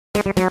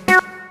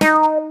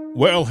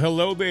Well,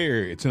 hello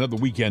there. It's another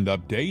weekend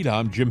update.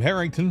 I'm Jim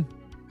Harrington.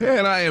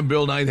 And I am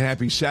Bill Knight.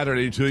 Happy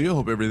Saturday to you.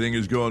 Hope everything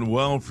is going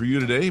well for you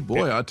today.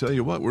 Boy, I'll tell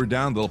you what, we're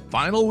down to the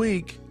final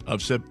week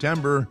of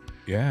September.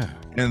 Yeah.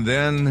 And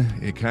then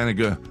it kind of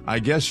go. I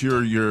guess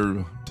you're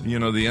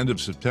the end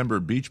of September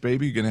beach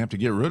baby. You're gonna have to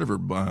get rid of her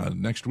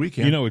next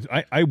weekend. You know,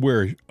 I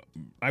wear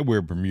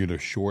Bermuda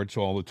shorts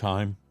all the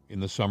time in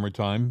the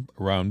summertime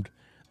around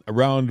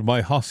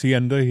my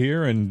hacienda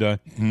here, and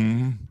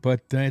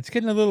but it's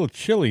getting a little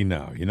chilly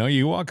now. You know,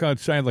 you walk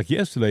outside. Like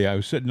yesterday, I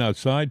was sitting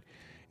outside,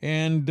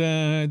 and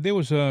there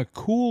was a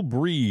cool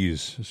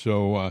breeze.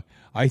 So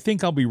I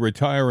think I'll be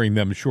retiring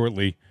them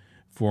shortly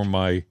for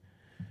my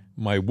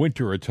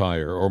winter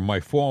attire, or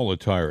my fall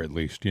attire at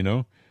least. You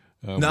know.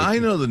 Now, I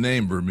know the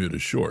name Bermuda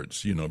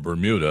shorts,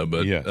 Bermuda,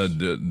 but yes.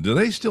 Do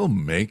they still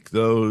make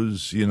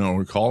those,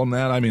 or call them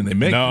that? I mean, they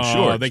make no,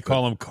 shorts. They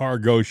call them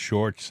cargo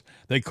shorts.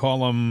 They call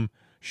them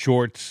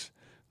shorts.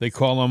 They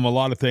call them a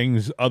lot of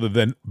things other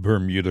than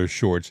Bermuda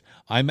shorts.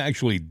 I'm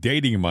actually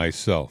dating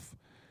myself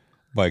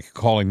by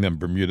calling them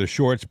Bermuda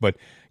shorts, but,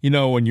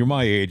 when you're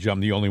my age,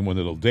 I'm the only one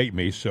that'll date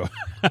me, so...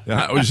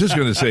 I was just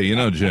going to say,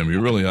 Jim, you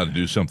really ought to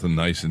do something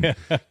nice and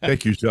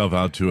take yourself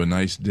out to a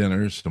nice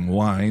dinner, some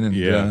wine, and...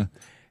 Yeah.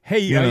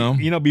 Hey,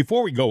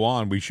 before we go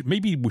on, we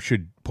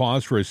should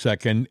pause for a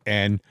second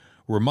and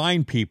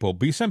remind people,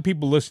 because some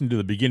people listen to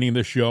the beginning of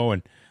the show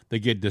and they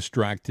get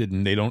distracted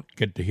and they don't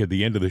get to hear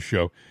the end of the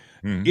show.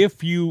 Mm-hmm.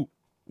 If you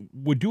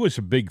would do us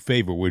a big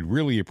favor, we'd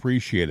really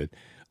appreciate it.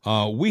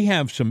 We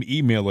have some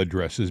email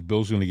addresses.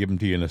 Bill's going to give them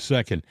to you in a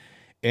second.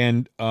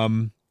 And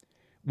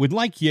we'd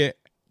like you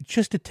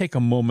just to take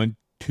a moment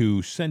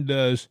to send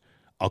us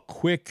a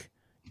quick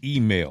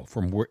email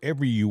from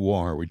wherever you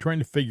are. We're trying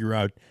to figure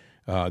out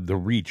the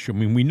reach. I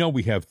mean, we know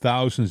we have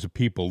thousands of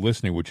people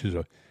listening, which is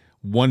a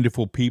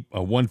wonderful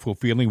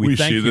feeling. We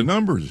see the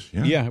numbers.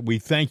 Yeah, we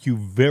thank you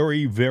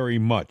very, very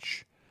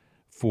much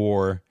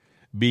for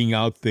being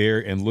out there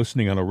and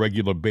listening on a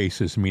regular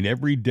basis. I mean,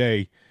 every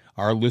day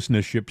our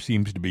listenership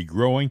seems to be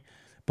growing.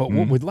 But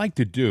what we'd like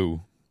to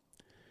do,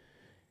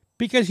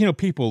 because,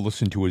 people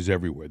listen to us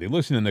everywhere. They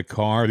listen in the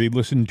car. They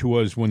listen to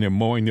us when they're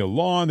mowing their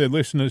lawn. They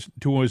listen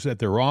to us at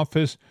their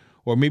office.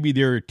 Or maybe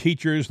they're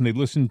teachers and they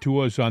listen to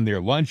us on their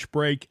lunch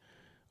break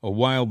or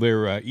while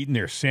they're eating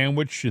their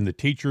sandwich in the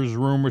teacher's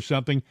room or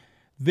something.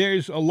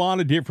 There's a lot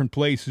of different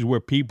places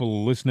where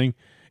people are listening.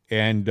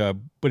 And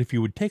but if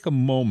you would take a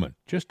moment,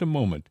 just a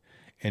moment,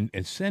 and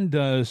send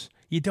us,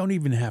 you don't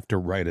even have to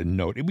write a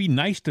note. It'd be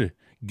nice to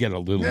get a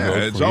little note.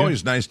 Yeah, it's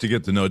always nice to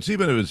get the notes,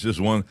 even if it's just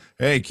one,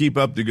 hey, keep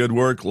up the good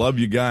work, love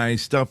you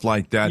guys, stuff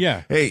like that.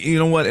 Yeah. Hey, you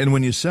know what? And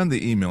when you send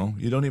the email,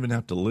 you don't even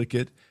have to lick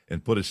it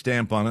and put a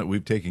stamp on it.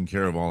 We've taken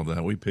care of all of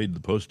that. We paid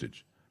the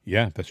postage.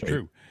 Yeah, that's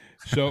true.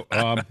 So,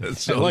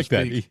 so I like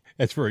that.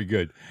 That's very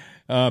good.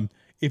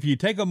 If you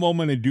take a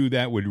moment and do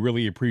that, we'd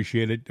really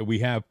appreciate it. We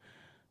have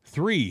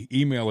 3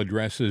 email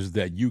addresses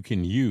that you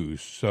can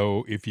use.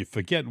 So if you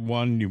forget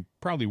one, you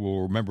probably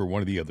will remember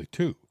one of the other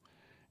 2.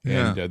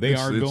 Yeah, and they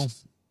are, Bill?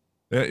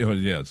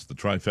 Yeah, it's the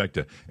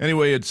trifecta.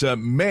 Anyway, it's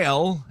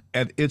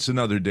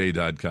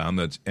mail@itsanotherday.com.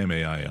 That's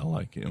MAIL,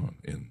 like,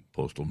 in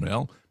postal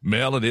mail.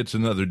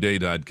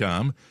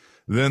 Mail@itsanotherday.com.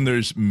 Then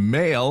there's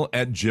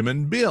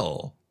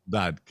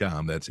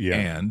mail@jimandbill.com. That's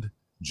and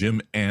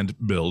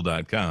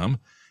jimandbill.com.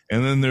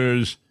 And then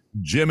there's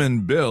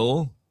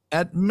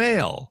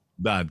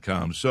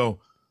jimandbill@mail.com. So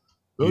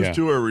those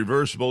 2 are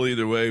reversible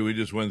either way. We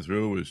just went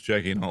through, was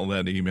checking all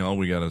that email.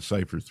 We got to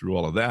cipher through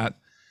all of that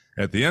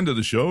at the end of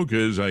the show,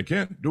 because I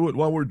can't do it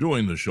while we're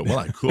doing the show. Well,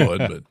 I could,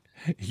 but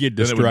you get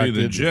distracted. Then it would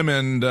be the Jim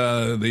and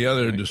the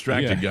other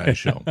distracted guy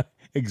show.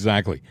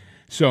 Exactly.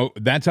 So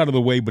that's out of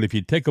the way, but if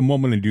you take a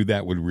moment and do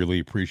that, we'd really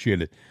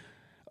appreciate it.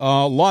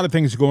 A lot of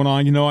things going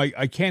on.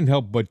 I can't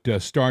help but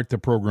start the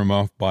program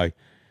off by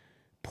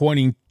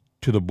pointing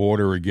to the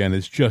border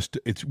again.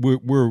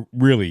 We're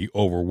really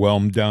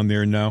overwhelmed down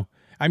there now.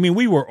 I mean,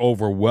 we were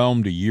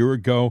overwhelmed a year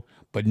ago,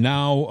 but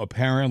now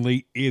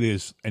apparently it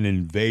is an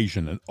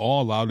invasion, an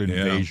all-out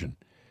invasion.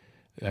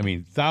 Yeah. I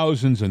mean,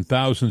 thousands and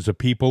thousands of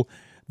people.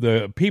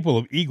 The people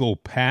of Eagle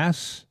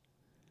Pass,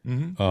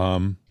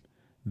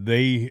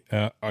 they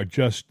are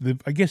just,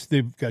 I guess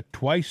they've got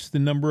twice the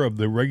number of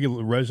the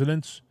regular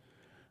residents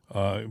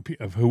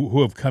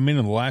who have come in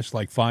the last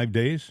 5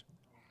 days.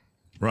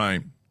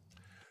 Right.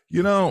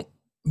 The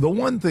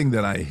one thing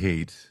that I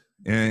hate,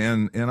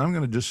 and I'm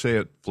going to just say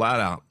it flat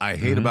out, I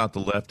hate about the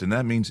left, and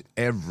that means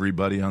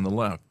everybody on the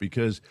left,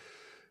 because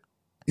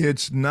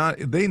it's not,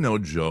 they know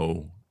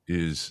Joe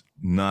is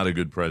not a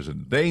good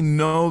president. They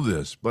know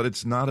this, but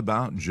it's not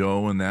about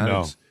Joe and that.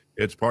 No.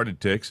 It's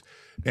politics.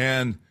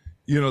 And,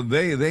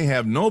 they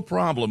have no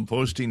problem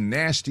posting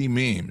nasty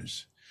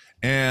memes.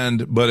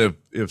 But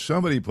if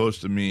somebody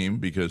posts a meme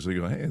because they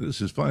go, hey,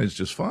 this is funny, it's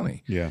just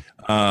funny. Yeah.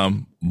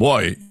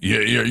 Boy,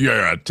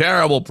 you're a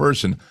terrible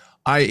person.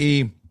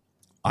 I.e.,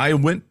 I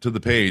went to the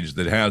page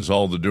that has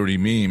all the dirty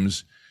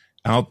memes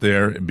out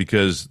there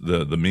because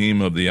the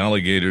meme of the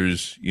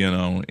alligators,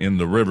 in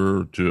the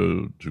river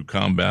to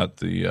combat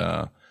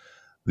the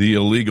the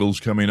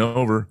illegals coming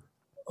over.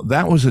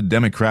 That was a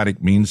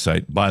Democratic meme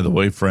site, by the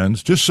way,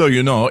 friends. Just so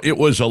you know, it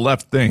was a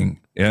left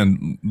thing,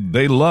 and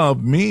they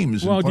love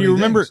memes. Well, do you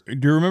remember?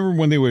 Do you remember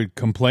when they were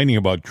complaining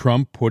about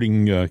Trump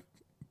putting the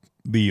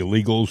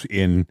illegals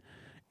in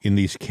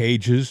these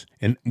cages?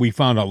 And we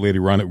found out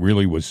later on it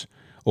really was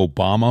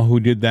Obama who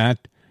did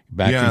that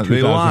back in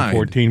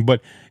 2014.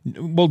 But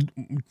well,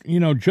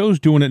 Joe's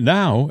doing it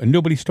now, and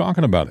nobody's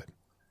talking about it.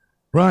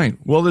 Right.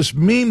 Well, this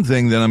meme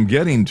thing that I'm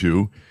getting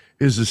to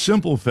is the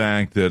simple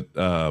fact that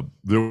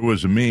there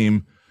was a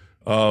meme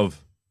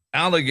of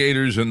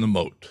alligators in the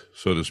moat,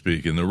 so to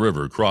speak, in the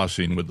river,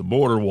 crossing with the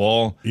border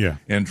wall. Yeah.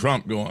 And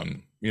Trump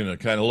going,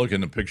 kind of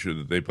looking at the picture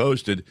that they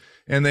posted,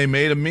 and they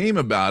made a meme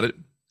about it,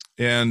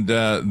 and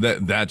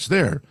that's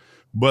there.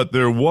 But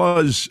there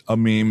was a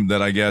meme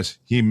that I guess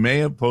he may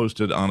have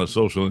posted on a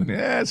social,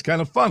 it's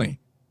kind of funny,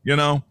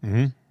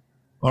 Mm-hmm.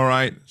 All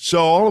right. So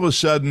all of a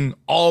sudden,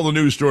 all the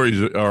news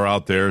stories are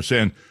out there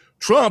saying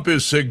Trump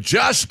is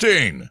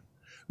suggesting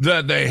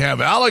that they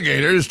have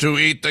alligators to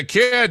eat the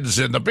kids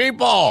and the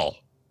people.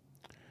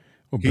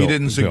 Well, he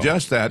didn't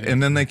suggest that.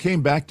 And then they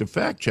came back to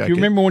fact check. Do you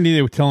remember when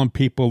they were telling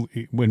people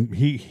when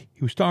he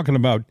was talking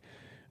about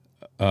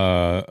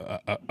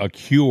a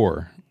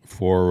cure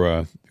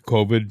for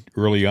COVID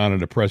early on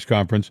at a press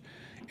conference,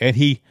 and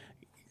he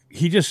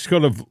just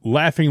sort of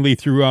laughingly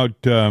threw out,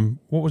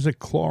 what was it,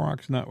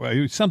 Clorox?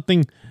 It was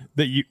something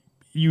that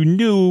you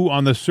knew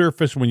on the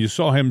surface when you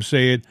saw him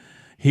say it,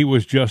 he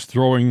was just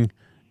throwing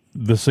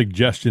the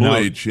suggestion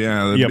bleach,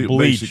 out.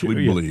 Bleach.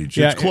 Basically bleach.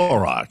 Yeah, it's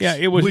Clorox. Yeah,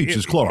 it was. Bleach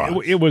is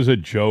Clorox. It was a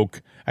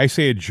joke. I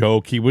say a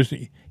joke. He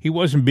wasn't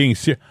being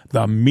serious.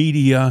 The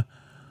media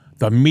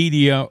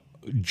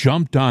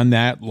jumped on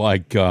that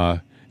like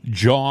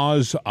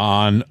Jaws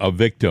on a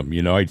victim.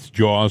 It's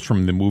Jaws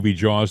from the movie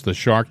Jaws, the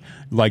shark,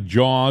 like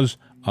Jaws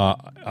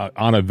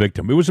on a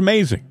victim. It was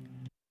amazing.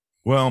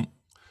 Well,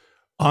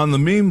 on the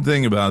meme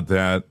thing about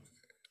that,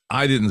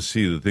 I didn't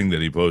see the thing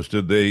that he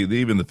posted. They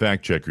even the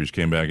fact checkers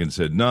came back and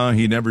said, no,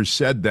 he never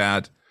said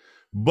that.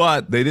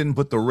 But they didn't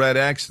put the red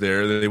X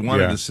there. They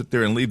wanted to sit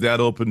there and leave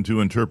that open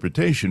to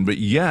interpretation. But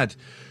yet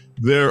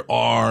there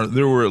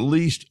were at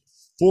least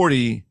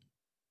 40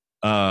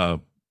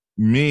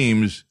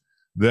 memes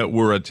that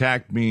were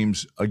attack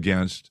memes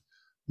against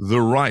the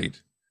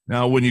right.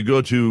 Now, when you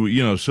go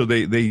to, so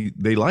they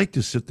like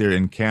to sit there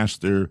and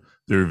cast their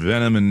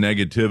venom and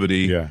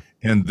negativity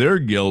and their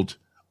guilt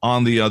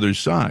on the other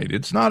side.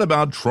 It's not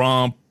about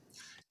Trump.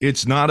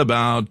 It's not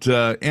about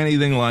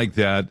anything like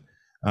that.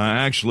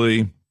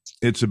 Actually,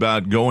 it's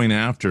about going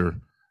after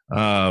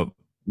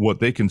what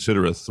they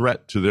consider a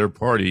threat to their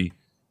party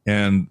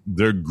and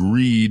their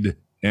greed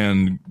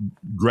and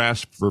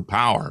grasp for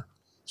power.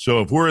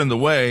 So if we're in the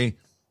way,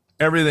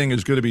 everything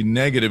is going to be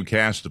negative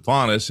cast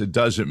upon us. It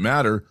doesn't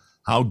matter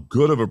how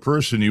good of a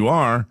person you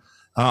are,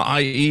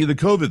 i.e. the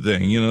COVID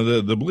thing,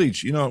 the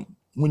bleach.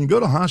 When you go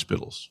to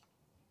hospitals,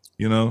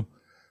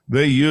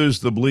 they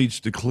use the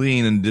bleach to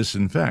clean and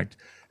disinfect.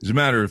 As a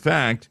matter of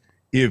fact,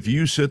 if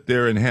you sit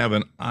there and have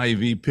an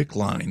IV PICC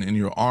line in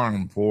your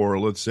arm for,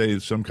 let's say,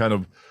 some kind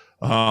of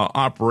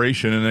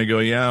operation, and they go,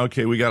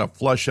 we got to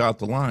flush out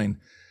the line,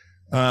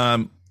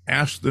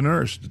 ask the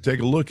nurse to take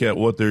a look at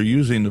what they're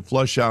using to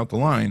flush out the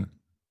line.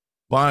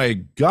 By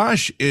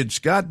gosh, it's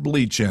got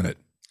bleach in it.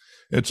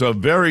 It's a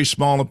very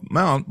small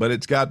amount, but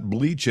it's got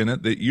bleach in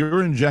it that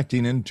you're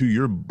injecting into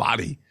your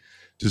body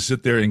to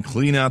sit there and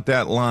clean out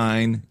that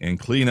line and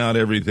clean out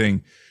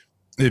everything.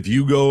 If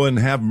you go and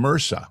have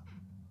MRSA,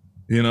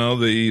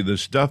 the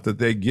stuff that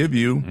they give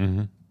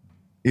you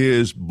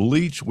is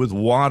bleach with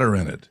water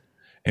in it.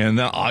 And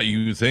now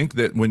you think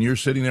that when you're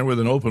sitting there with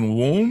an open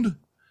wound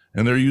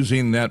and they're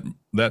using that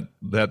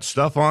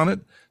stuff on it,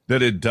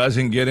 that it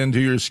doesn't get into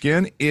your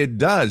skin? It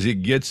does.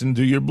 It gets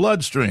into your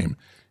bloodstream.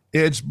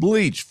 It's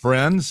bleach,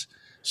 friends.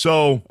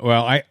 So,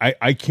 well,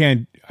 I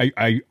can't.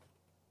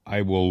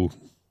 I will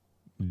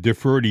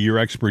defer to your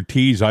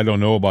expertise. I don't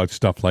know about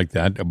stuff like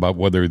that, about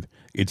whether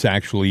it's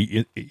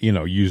actually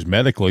used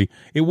medically.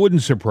 It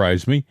wouldn't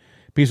surprise me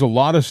because a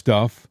lot of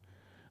stuff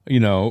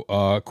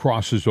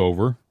crosses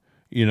over.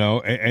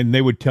 And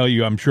they would tell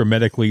you, I'm sure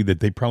medically,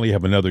 that they probably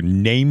have another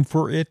name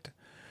for it.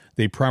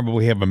 They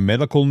probably have a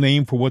medical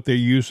name for what they're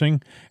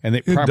using, and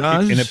it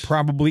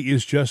probably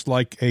is just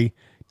like a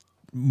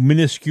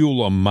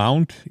minuscule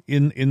amount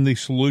in the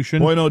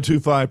solution.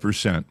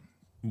 0.025%.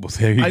 Well,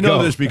 there you go. I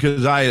know this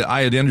because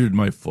I had injured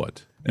my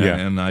foot,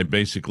 and I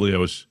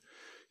was,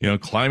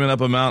 climbing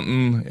up a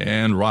mountain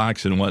and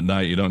rocks and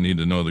whatnot. You don't need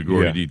to know the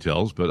gory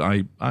details, but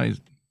I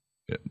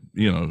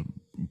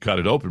cut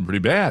it open pretty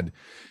bad,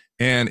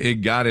 and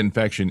it got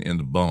infection in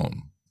the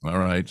bone. All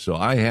right, so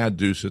I had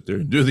to sit there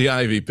and do the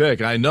IV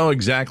PICC. I know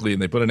exactly,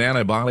 and they put an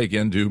antibiotic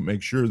in to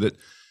make sure that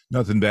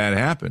nothing bad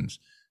happens.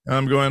 And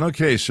I'm going,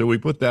 okay, so we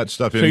put that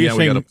stuff in. So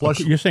we got to flush.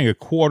 You're saying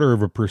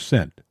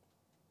 0.25%.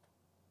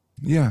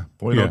 Yeah,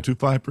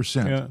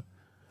 0.025%.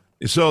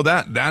 Yeah. So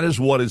that is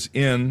what is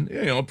in,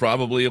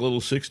 probably a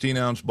little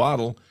 16-ounce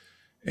bottle.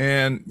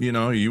 And,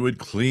 you would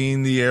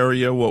clean the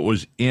area, what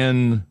was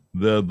in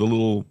the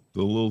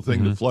little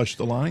thing to flush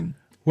the line.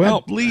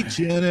 Well, had bleach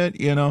in it,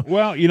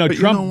 Well, But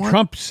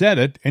Trump said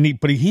it,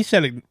 but he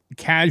said it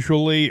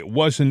casually. It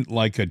wasn't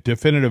like a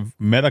definitive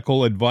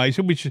medical advice.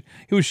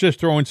 He was just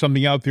throwing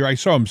something out there. I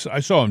saw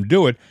him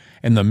do it,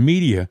 and the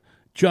media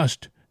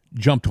just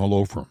jumped all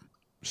over him.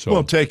 So,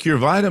 well, take your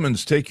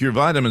vitamins.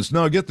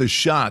 No, get the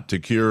shot to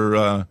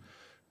cure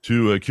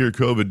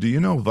COVID. Do you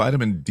know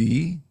vitamin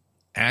D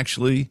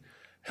actually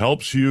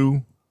helps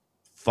you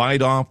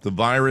fight off the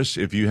virus?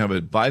 If you have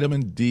a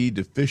vitamin D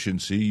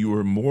deficiency, you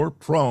are more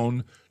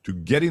prone to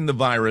getting the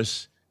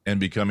virus and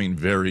becoming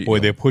very ill.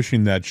 They're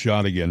pushing that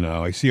shot again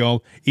now. I see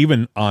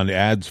even on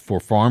ads for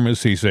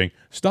pharmacy saying,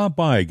 stop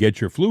by, get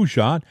your flu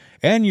shot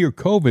and your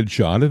COVID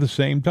shot at the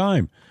same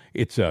time.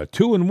 It's a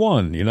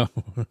 2-in-1,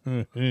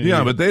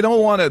 Yeah, but they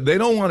don't want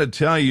to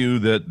tell you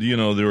that,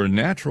 there are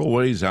natural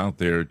ways out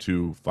there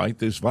to fight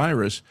this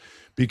virus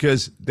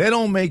because they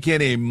don't make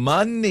any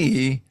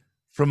money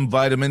from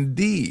vitamin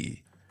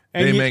D.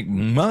 They make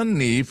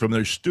money from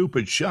their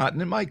stupid shot,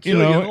 and it might kill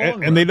you.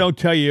 And they don't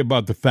tell you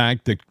about the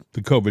fact that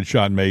the COVID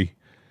shot may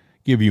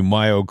give you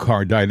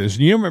myocarditis.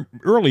 And you remember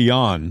early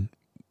on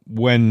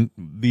when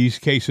these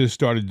cases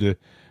started to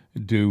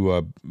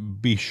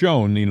be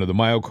shown, the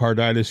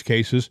myocarditis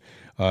cases,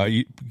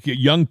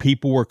 young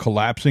people were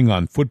collapsing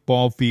on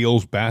football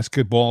fields,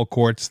 basketball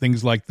courts,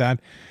 things like that.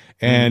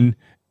 And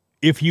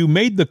if you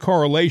made the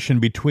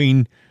correlation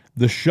between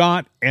the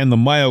shot and the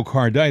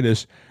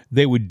myocarditis,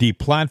 they would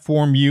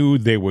deplatform you.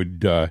 They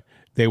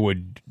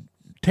would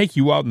take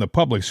you out in the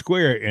public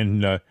square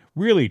and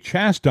really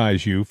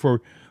chastise you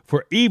for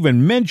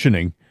even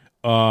mentioning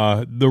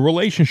the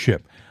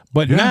relationship.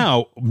 But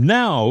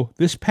now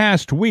this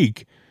past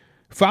week,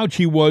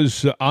 Fauci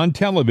was on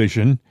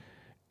television,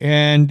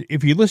 and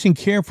if you listen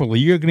carefully,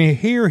 you're going to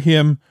hear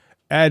him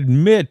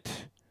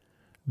admit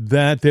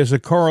that there's a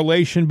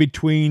correlation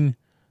between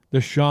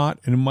the shot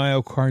and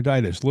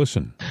myocarditis.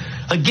 Listen.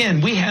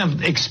 Again, we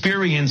have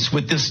experience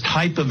with this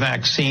type of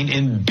vaccine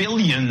in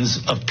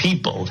billions of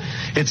people.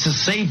 It's a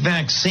safe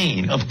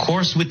vaccine. Of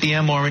course, with the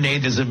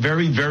mRNA, there's a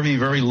very, very,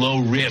 very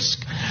low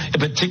risk,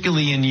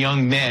 particularly in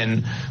young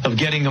men, of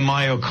getting a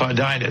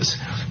myocarditis.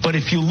 But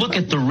if you look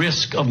at the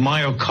risk of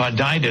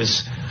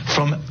myocarditis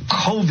from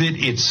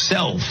COVID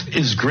itself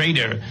is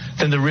greater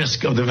than the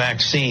risk of the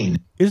vaccine.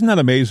 Isn't that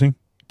amazing?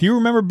 Do you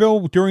remember,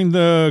 Bill, during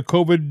the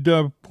COVID,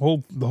 the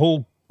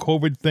whole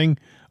COVID thing,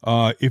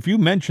 if you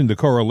mentioned the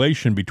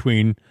correlation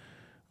between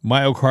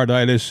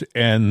myocarditis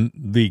and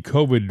the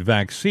COVID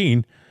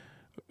vaccine,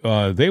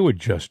 they would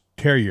just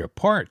tear you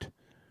apart.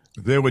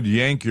 They would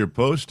yank your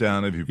post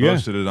down if you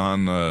posted it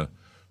on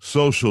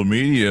social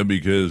media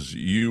because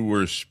you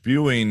were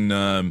spewing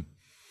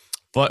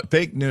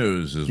fake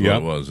news is what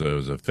it was. It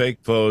was a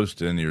fake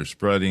post, and you're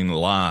spreading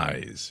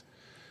lies.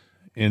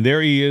 And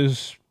there he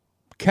is,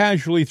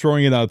 casually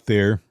throwing it out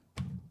there,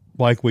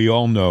 like we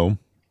all know.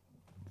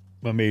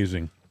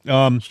 Amazing.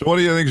 So what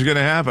do you think is going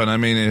to happen? I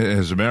mean,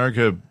 has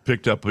America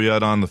picked up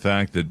yet on the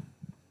fact that,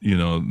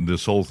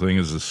 this whole thing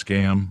is a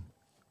scam?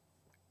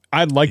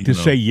 I'd like to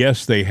say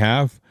yes, they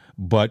have.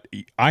 But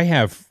I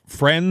have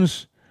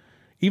friends,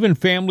 even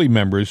family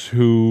members,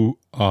 who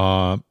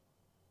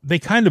they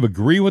kind of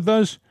agree with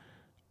us,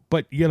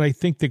 but yet I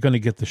think they're going to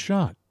get the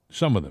shot.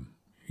 Some of them,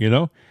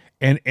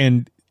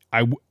 and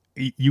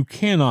you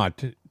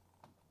cannot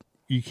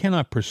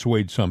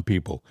persuade some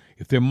people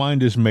if their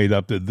mind is made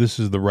up that this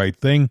is the right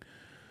thing.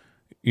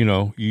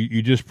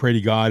 You just pray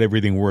to God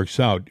everything works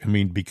out. I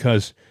mean,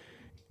 because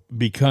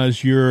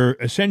you're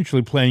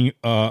essentially playing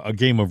a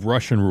game of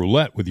Russian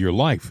roulette with your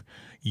life.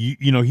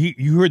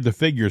 You heard the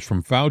figures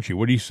from Fauci.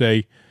 What did he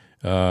say?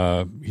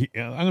 I'm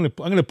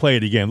gonna play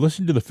it again.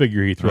 Listen to the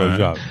figure he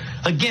throws out.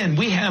 Again,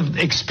 we have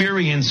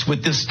experience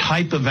with this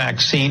type of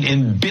vaccine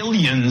in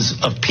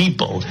billions of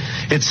people.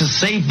 It's a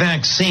safe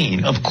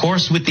vaccine. Of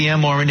course, with the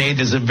mRNA,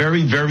 there's a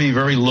very, very,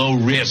 very low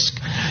risk,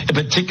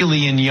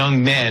 particularly in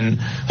young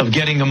men, of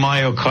getting a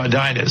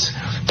myocarditis.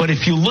 But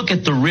if you look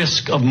at the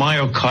risk of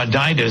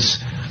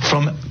myocarditis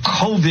from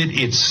COVID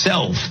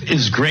itself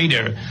is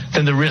greater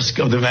than the risk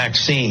of the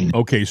vaccine.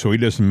 Okay, so he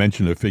doesn't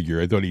mention the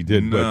figure. I thought he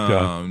did.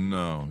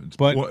 No. It's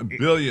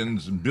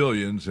billions and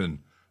billions and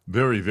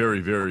very,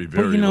 very, very,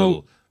 very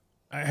little.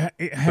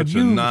 It's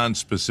a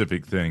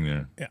non-specific thing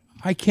there.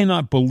 I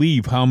cannot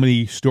believe how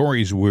many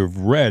stories we've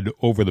read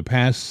over the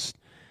past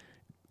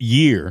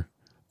year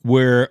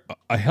where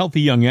a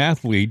healthy young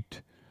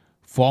athlete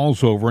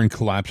falls over and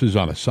collapses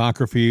on a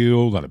soccer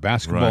field, on a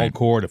basketball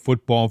court, a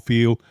football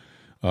field.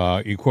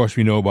 Of course,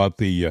 we know about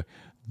the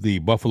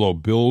Buffalo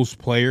Bills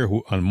player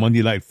who on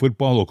Monday Night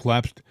Football who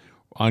collapsed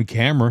on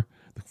camera.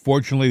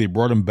 Fortunately, they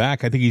brought him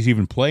back. I think he's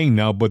even playing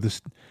now. But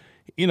this,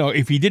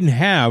 if he didn't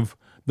have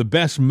the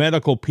best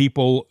medical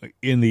people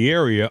in the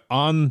area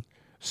on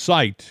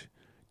site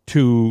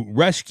to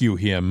rescue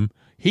him,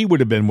 he would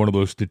have been one of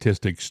those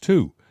statistics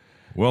too.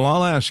 Well,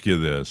 I'll ask you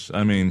this.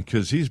 I mean,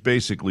 because he's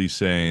basically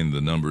saying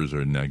the numbers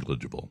are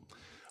negligible.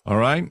 All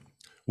right.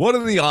 What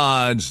are the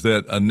odds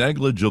that a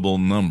negligible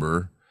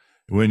number,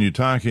 when you're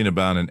talking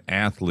about an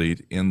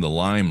athlete in the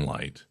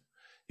limelight,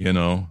 You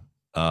know,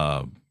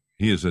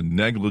 he is a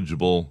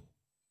negligible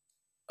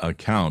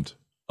account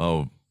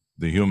of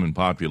the human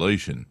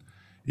population,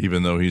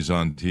 even though he's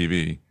on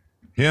TV.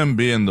 Him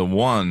being the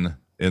one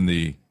in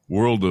the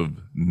world of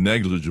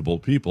negligible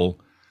people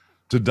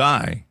to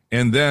die.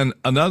 And then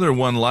another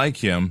one like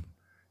him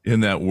in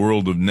that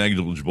world of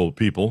negligible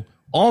people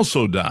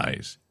also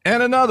dies.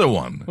 And another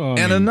one,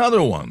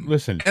 another one.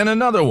 Listen, and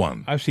another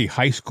one. I see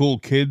high school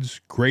kids,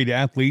 great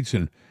athletes,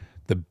 in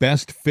the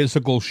best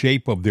physical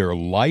shape of their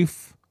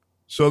life.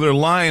 So they're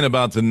lying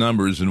about the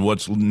numbers and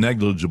what's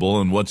negligible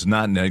and what's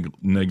not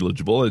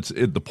negligible.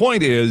 The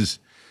point is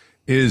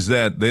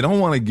that they don't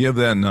want to give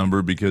that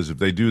number, because if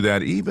they do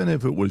that, even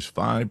if it was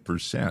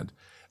 5%,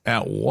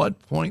 at what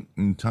point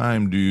in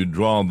time do you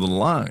draw the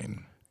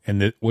line?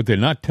 And what they're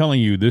not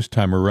telling you this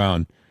time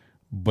around,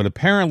 but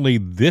apparently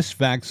this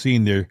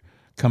vaccine they're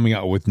coming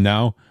out with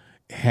now,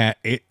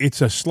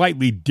 it's a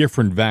slightly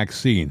different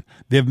vaccine.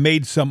 They've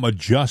made some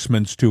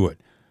adjustments to it.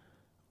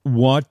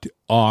 What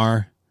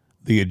are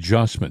the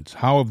adjustments?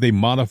 How have they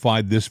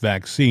modified this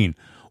vaccine?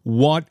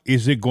 What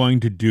is it going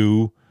to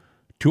do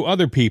to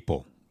other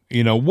people?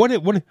 You know, what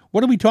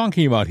are we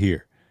talking about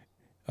here?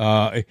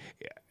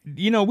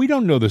 You know, we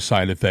don't know the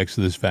side effects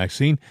of this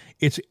vaccine.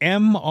 It's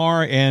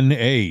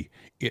mRNA.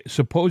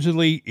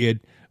 Supposedly,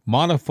 it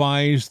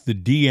modifies the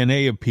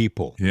DNA of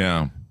people.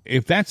 Yeah.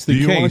 If that's the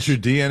case, do you want your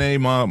DNA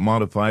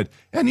modified?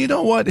 And you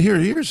know what?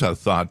 Here's a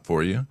thought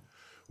for you.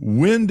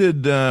 When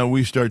did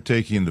we start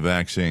taking the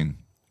vaccine?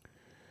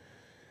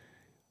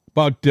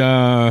 About,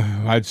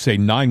 I'd say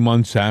 9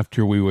 months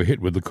after we were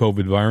hit with the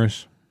COVID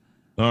virus.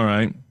 All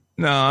right.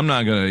 No, I'm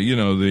not going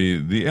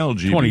to, the LGBTQ.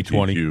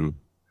 2020.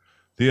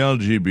 The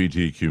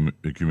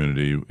LGBTQ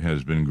community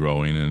has been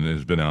growing and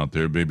has been out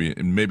there,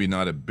 maybe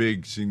not a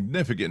big,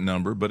 significant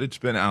number, but it's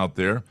been out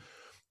there.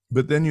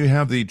 But then you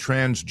have the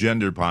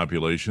transgender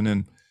population,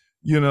 and,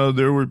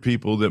 there were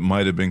people that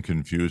might have been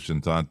confused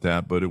and thought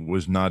that, but it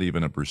was not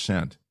even a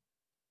percent.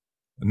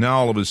 Now,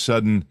 all of a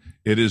sudden,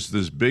 it is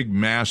this big,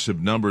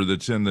 massive number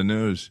that's in the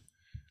news.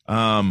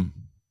 I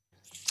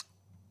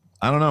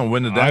don't know.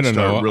 When did that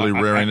start really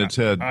rearing its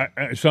head?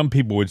 Some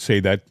people would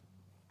say that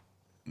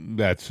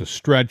that's a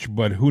stretch,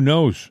 but who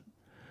knows?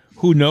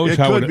 Who knows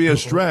how it could be a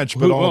stretch,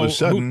 but all of a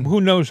sudden,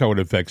 who knows how it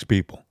affects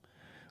people?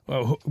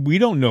 We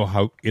don't know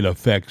how it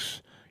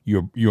affects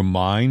your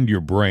mind,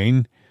 your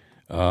brain.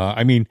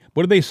 I mean,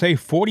 what do they say?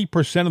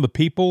 40% of the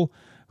people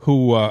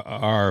who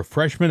are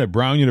freshmen at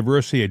Brown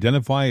University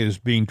identify as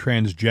being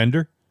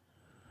transgender.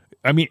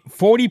 I mean,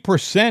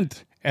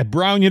 40% at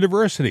Brown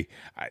University.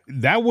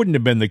 That wouldn't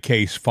have been the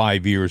case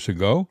 5 years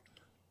ago.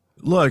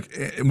 Look,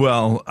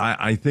 well,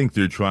 I think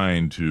they're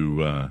trying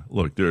to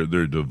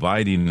they're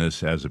dividing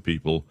us as a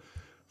people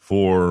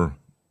for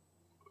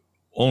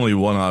only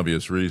one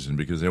obvious reason,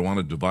 because they want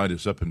to divide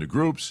us up into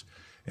groups,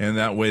 and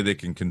that way they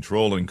can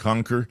control and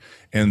conquer,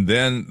 and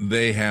then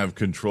they have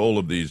control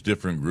of these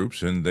different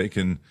groups, and they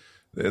can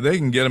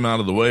get them out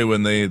of the way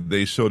when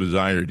they so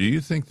desire. Do you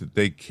think that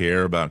they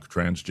care about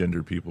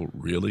transgender people?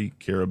 Really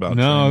care about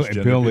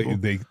transgender Bill,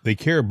 people? they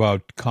care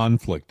about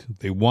conflict.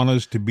 They want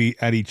us to be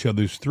at each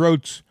other's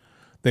throats.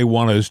 They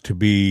want us to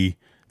be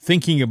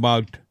thinking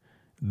about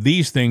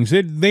these things.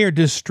 They are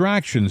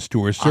distractions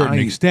to a certain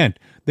extent.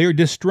 They are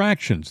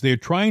distractions. They're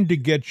trying to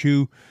get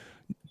you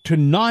to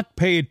not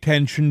pay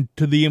attention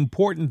to the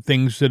important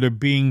things that are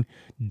being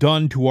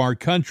done to our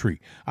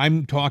country.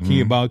 I'm talking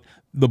about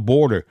the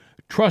border.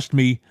 Trust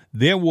me,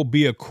 there will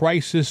be a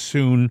crisis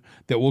soon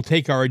that will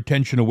take our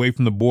attention away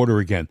from the border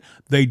again.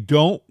 They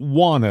don't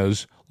want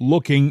us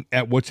looking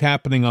at what's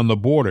happening on the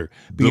border.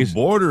 The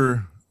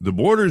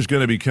border is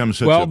going to become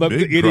such a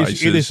big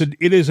crisis.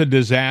 It is a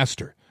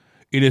disaster.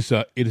 It is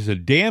a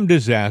damn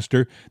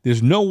disaster.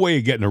 There's no way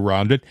of getting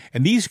around it.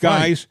 And these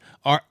guys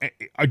are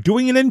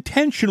doing it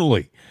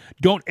intentionally.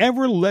 Don't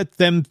ever let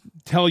them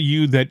tell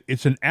you that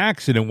it's an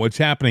accident what's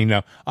happening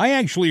now. I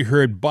actually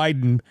heard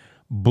Biden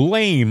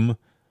blame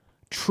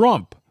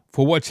Trump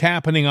for what's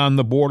happening on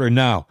the border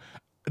now.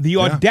 The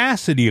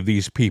audacity of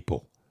these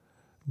people.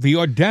 The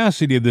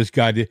audacity of this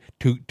guy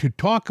to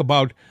talk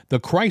about the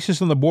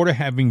crisis on the border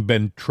having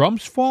been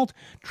Trump's fault.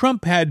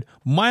 Trump had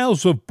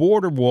miles of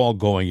border wall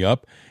going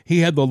up. He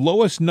had the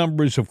lowest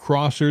numbers of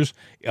crossers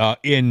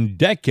in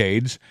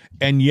decades,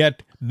 and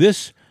yet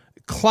this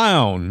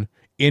clown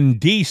in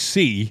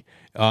D.C.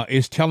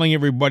 Is telling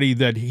everybody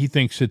that he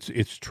thinks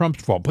it's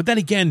Trump's fault. But then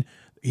again,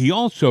 he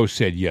also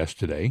said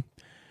yesterday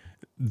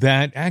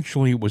that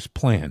actually it was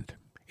planned.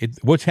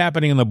 What's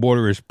happening on the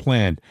border is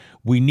planned.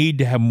 We need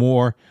to have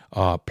more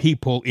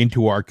people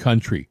into our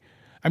country.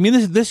 I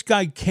mean, this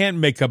guy can't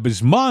make up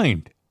his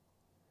mind.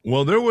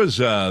 Well, there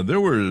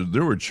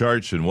were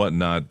charts and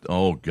whatnot.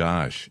 Oh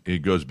gosh, it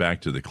goes back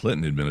to the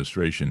Clinton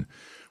administration,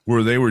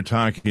 where they were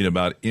talking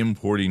about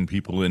importing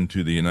people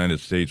into the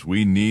United States.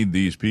 We need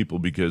these people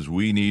because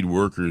we need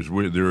workers.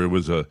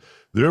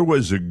 There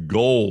was a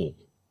goal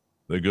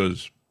that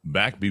goes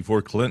back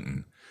before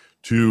Clinton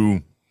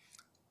to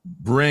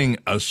bring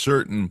a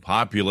certain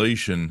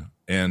population,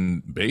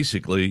 and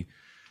basically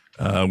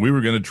we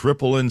were going to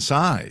triple in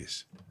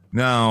size.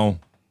 Now,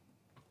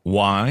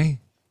 why?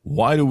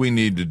 Why do we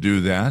need to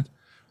do that?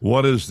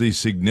 What is the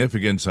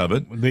significance of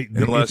it?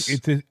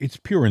 It's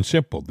pure and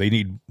simple. They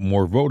need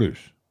more voters.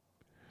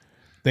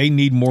 They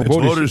need more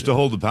voters to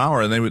hold the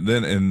power,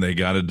 and they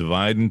got to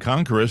divide and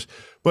conquer us.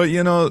 But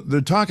they're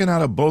talking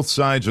out of both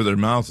sides of their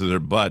mouths or their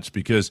butts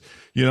because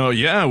we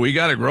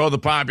got to grow the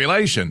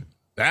population.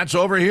 That's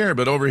over here,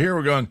 but over here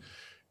we're going.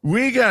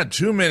 We got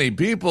too many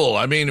people.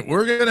 I mean,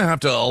 we're going to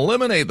have to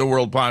eliminate the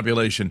world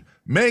population.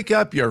 Make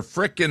up your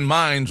frickin'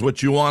 minds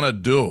what you want to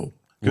do.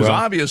 Because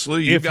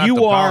obviously if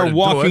you are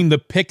walking the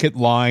picket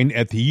line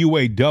at the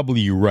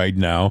UAW right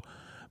now,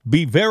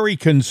 be very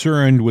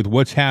concerned with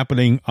what's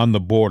happening on the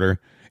border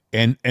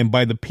and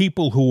by the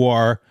people who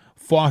are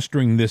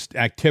fostering this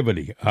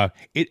activity.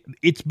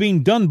 It's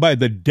being done by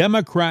the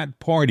Democrat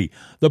Party,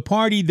 the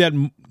party that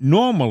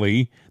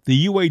normally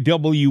the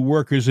UAW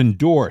workers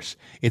endorse.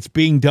 It's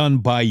being done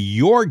by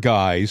your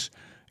guys,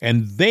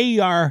 and they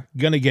are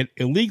going to get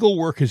illegal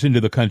workers into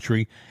the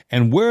country.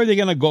 And where are they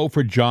going to go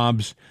for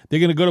jobs? They're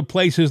going to go to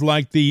places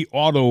like the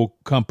auto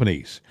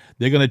companies.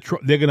 They're going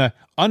to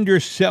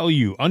undersell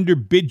you,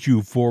 underbid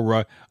you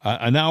for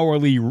an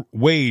hourly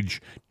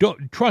wage.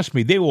 Trust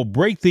me, they will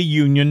break the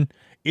union.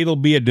 It'll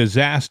be a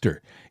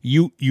disaster.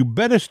 You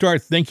better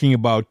start thinking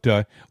about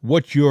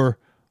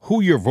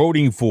who you're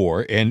voting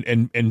for,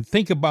 and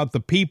think about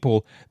the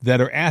people that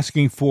are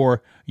asking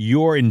for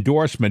your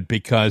endorsement,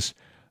 because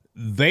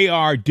they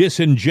are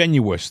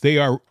disingenuous. They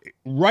are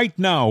right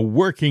now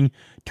working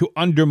to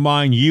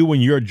undermine you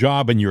and your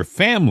job and your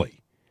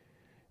family.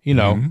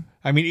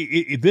 I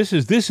mean, this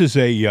is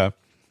a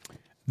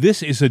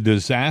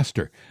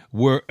disaster.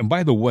 And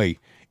by the way,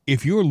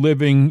 if you're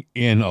living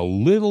in a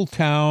little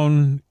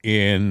town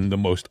in the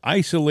most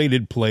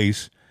isolated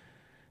place,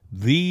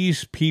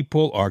 these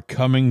people are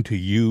coming to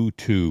you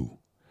too.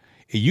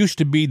 It used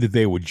to be that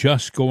they were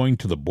just going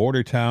to the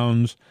border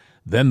towns,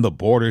 then the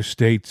border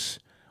states.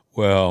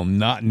 Well,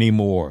 not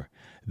anymore.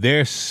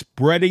 They're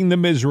spreading the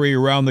misery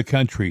around the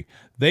country.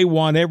 They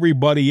want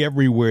everybody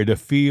everywhere to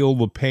feel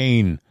the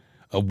pain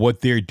of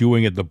what they're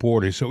doing at the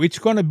border. So it's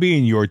going to be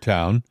in your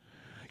town.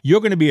 You're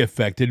going to be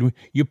affected.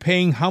 You're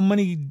paying how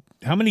many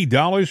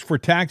dollars for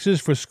taxes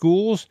for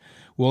schools?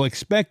 Well,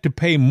 expect to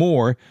pay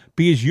more,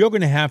 because you're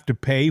going to have to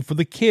pay for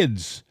the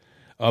kids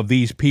of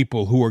these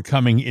people who are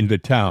coming into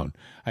town.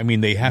 I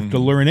mean, they have to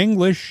learn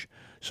English,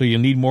 so you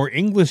need more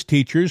English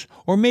teachers,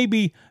 or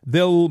maybe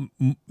they'll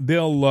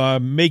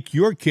make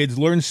your kids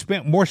learn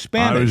more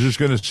Spanish. I was just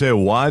going to say,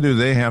 why do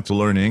they have to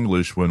learn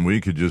English when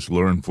we could just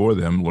learn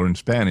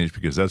Spanish?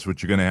 Because that's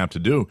what you're going to have to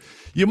do.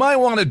 You might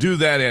want to do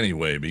that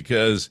anyway,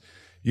 because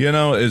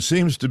it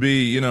seems to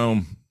be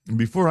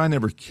before, I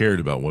never cared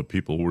about what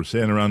people were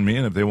saying around me,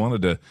 and if they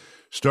wanted to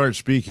start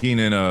speaking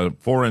in a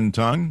foreign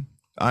tongue,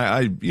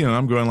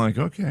 I'm going like,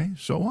 okay,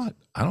 so what?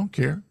 I don't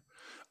care.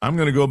 I'm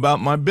going to go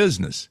about my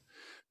business.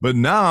 But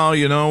now,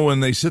 when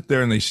they sit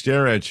there and they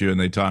stare at you and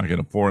they talk in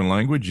a foreign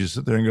language, you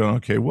sit there and go,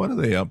 okay, what are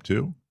they up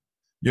to?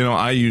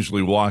 I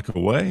usually walk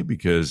away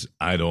because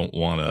I don't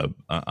want to,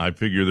 I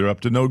figure they're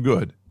up to no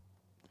good.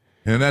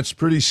 And that's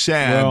pretty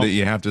sad that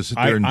you have to sit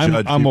there and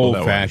judge people. I'm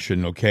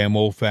old-fashioned, okay? I'm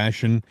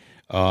old-fashioned.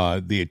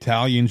 The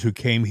Italians who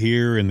came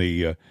here in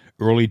the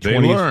early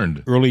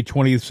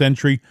 20th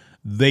century,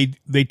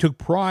 they took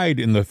pride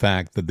in the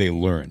fact that they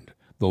learned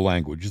the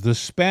language. The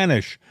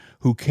Spanish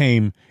who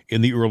came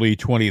in the early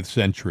 20th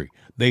century,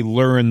 they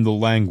learned the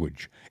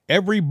language.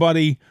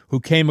 Everybody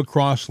who came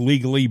across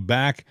legally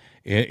back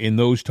in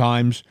those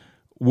times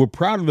were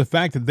proud of the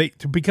fact that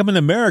to become an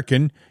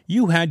American,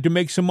 you had to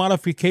make some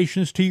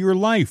modifications to your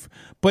life.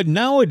 But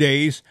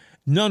nowadays,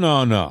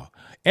 no.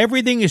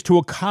 Everything is to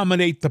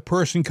accommodate the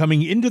person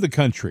coming into the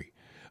country.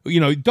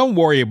 Don't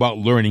worry about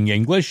learning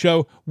English.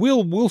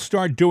 We'll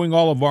start doing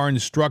all of our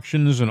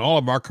instructions and all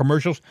of our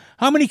commercials.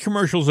 How many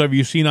commercials have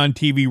you seen on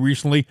TV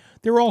recently?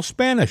 They're all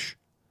Spanish.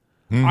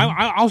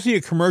 I'll see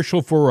a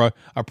commercial for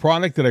a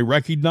product that I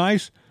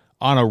recognize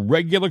on a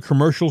regular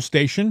commercial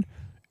station,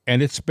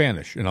 and it's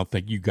Spanish. And I'll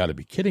think, you got to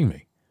be kidding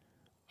me.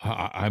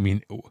 I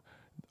mean,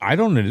 I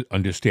don't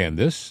understand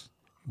this,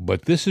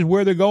 but this is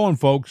where they're going,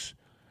 folks.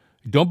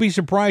 Don't be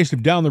surprised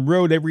if down the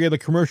road every other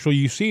commercial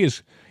you see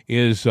is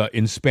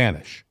in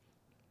Spanish.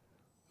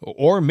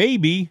 Or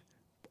maybe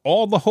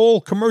the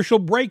whole commercial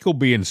break will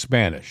be in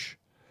Spanish.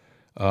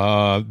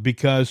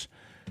 Because...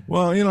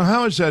 Well,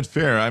 how is that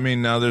fair? I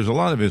mean, now there's a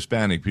lot of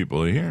Hispanic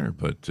people here,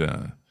 but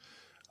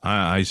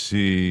I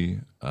see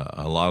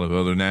a lot of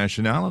other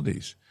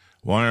nationalities.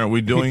 Why aren't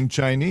we doing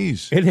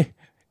Chinese? It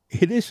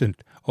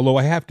isn't. Although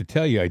I have to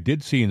tell you, I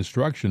did see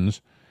instructions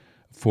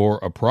for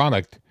a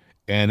product,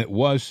 and it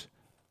was...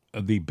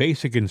 the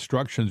basic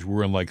instructions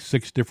were in like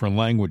 6 different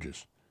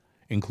languages,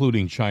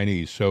 including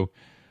Chinese. So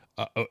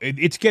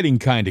it's getting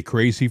kind of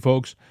crazy,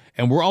 folks.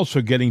 And we're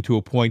also getting to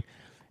a point,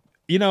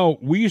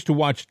 we used to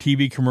watch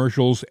TV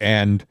commercials,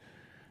 and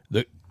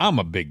I'm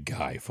a big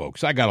guy,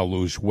 folks. I got to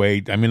lose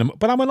weight. I mean,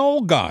 but I'm an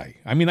old guy.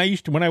 I mean, I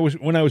used to when I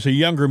was a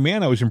younger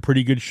man, I was in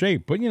pretty good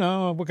shape. But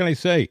what can I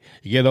say?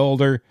 You get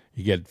older,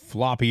 you get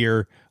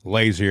floppier,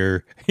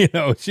 lazier.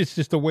 It's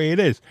just the way it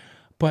is.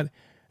 But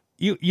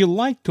you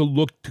like to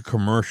look to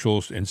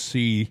commercials and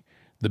see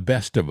the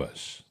best of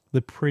us,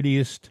 the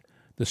prettiest,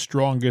 the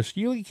strongest.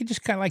 You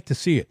just kind of like to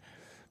see it.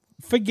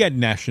 Forget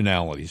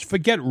nationalities,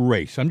 forget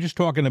race. I'm just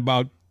talking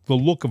about the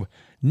look of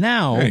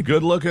now. Hey,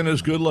 good looking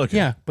is good looking.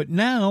 Yeah, but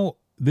now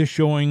they're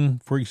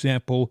showing, for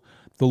example,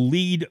 the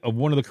lead of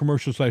one of the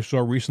commercials I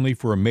saw recently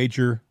for a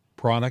major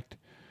product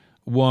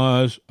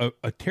was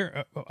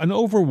an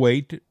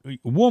overweight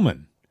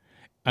woman.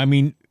 I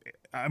mean,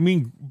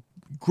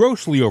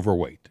 grossly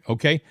overweight.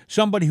 Okay,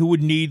 somebody who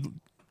would need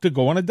to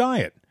go on a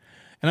diet.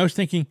 And I was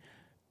thinking,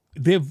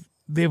 they've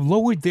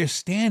lowered their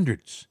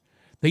standards.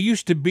 They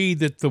used to be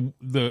that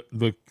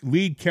the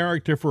lead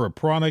character for a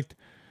product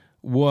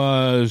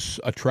was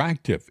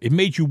attractive. It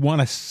made you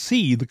want to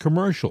see the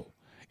commercial.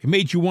 It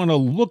made you want to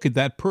look at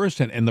that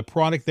person and the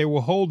product they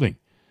were holding.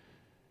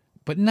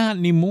 But not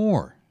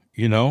anymore,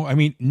 I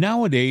mean,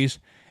 nowadays,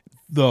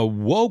 the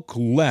woke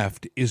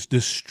left is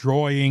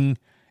destroying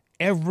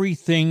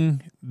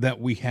everything that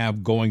we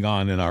have going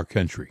on in our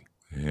country.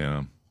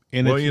 Yeah.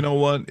 And well, you know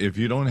what? If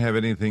you don't have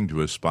anything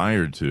to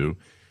aspire to,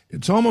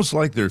 it's almost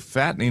like they're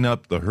fattening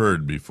up the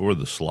herd before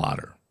the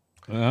slaughter.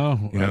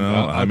 Well,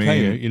 I'll tell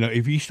you,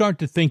 if you start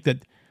to think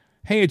that,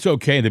 hey, it's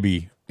okay to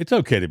be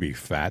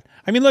fat.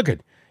 I mean, look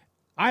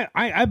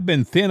I've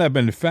been thin, I've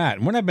been fat.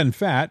 And when I've been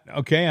fat,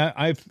 okay,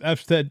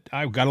 I've said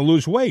I've got to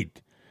lose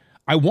weight.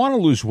 I want to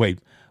lose weight.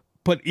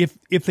 But if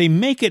they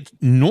make it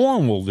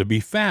normal to be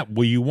fat,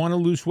 will you want to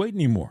lose weight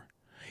anymore?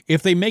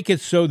 If they make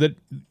it so that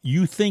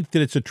you think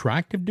that it's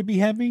attractive to be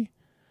heavy,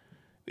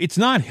 it's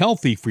not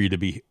healthy for you to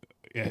be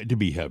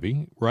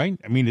heavy, right?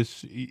 I mean,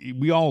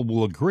 we all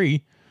will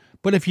agree.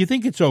 But if you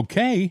think it's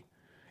okay,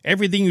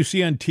 everything you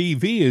see on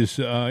TV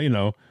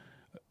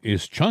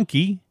is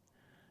chunky,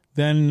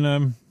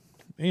 then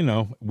there's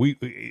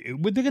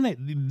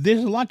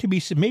a lot to be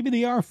said. Maybe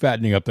they are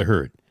fattening up the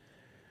herd.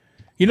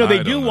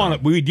 They do want to.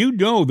 We do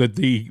know that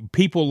the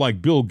people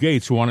like Bill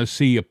Gates want to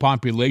see a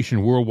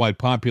worldwide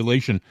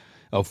population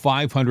of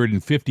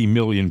 550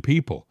 million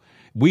people.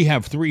 We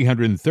have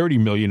 330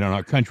 million in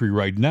our country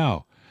right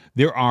now.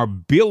 There are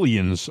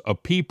billions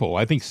of people.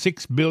 I think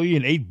 6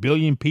 billion, 8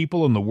 billion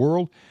people in the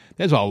world.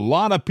 There's a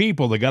lot of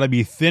people that got to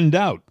be thinned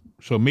out.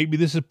 So maybe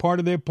this is part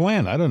of their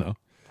plan. I don't know.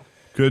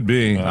 Could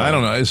be. I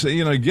don't know. It's,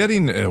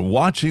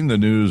 watching the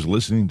news,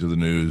 listening to the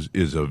news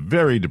is a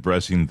very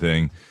depressing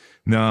thing.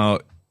 Now,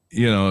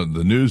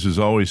 the news has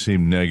always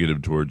seemed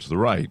negative towards the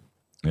right.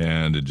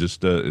 And it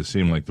just it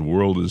seemed like the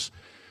world is,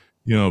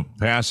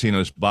 passing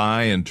us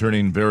by and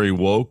turning very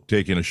woke,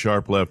 taking a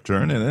sharp left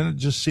turn. And then it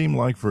just seemed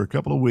like for a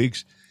couple of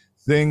weeks,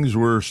 things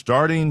were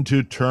starting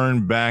to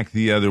turn back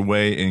the other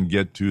way and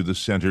get to the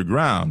center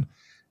ground.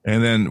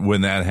 And then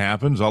when that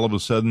happens, all of a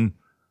sudden,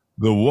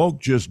 the woke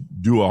just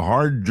do a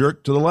hard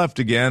jerk to the left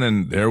again,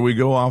 and there we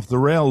go off the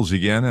rails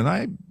again. And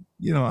I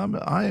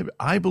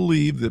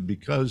believe that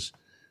because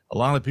a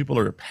lot of people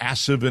are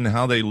passive in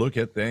how they look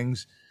at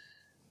things,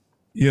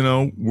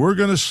 we're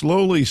going to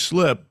slowly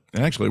slip.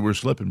 Actually, we're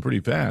slipping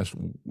pretty fast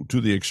to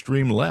the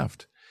extreme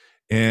left.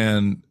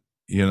 And,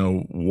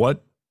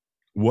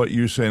 what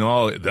you're saying,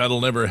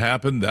 that'll never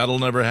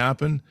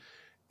happen.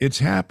 It's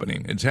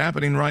happening. It's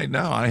happening right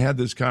now. I had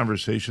this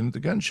conversation at the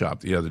gun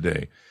shop the other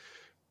day,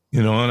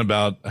 and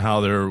about how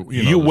they're,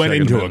 You went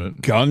into a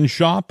gun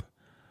shop?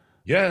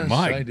 Yes,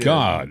 My I did.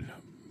 God.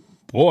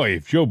 Boy,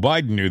 if Joe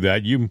Biden knew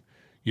that, you'd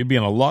be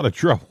in a lot of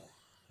trouble.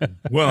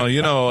 Well,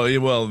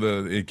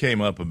 it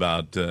came up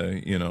about,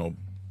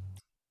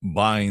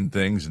 buying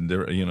things and,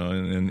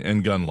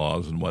 and gun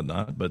laws and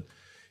whatnot. But,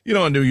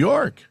 in New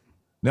York,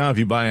 now if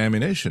you buy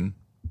ammunition,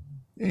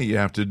 you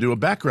have to do a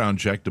background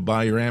check to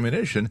buy your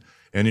ammunition,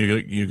 and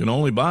you can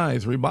only buy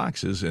 3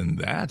 boxes, and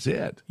that's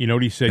it. You know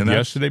what he said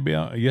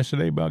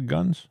yesterday about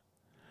guns?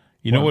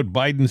 You know what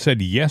Biden said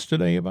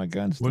yesterday about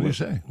guns? What did he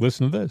say?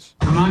 Listen to this.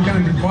 I'm not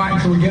going to be quiet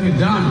until we get it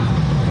done.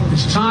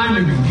 It's time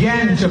to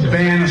begin to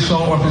ban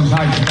assault weapons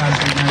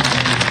high-capacity magazines.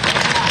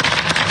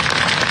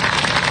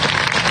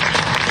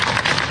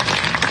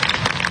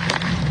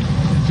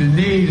 If you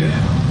need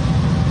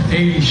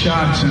 80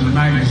 shots in a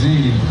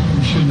magazine,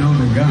 you shouldn't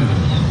own a gun.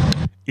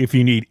 If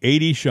you need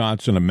 80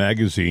 shots in a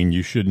magazine,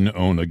 you shouldn't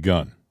own a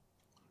gun,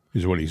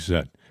 is what he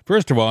said.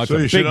 First of all, it's a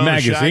big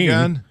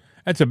magazine.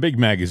 That's a big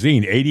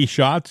magazine. 80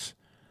 shots.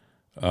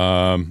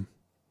 I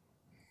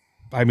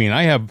mean,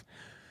 I have,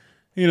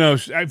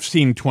 I've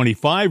seen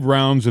 25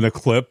 rounds in a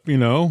clip. You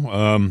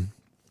can.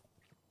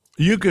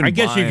 I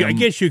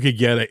guess you could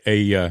get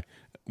a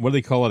what do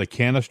they call it? A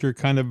canister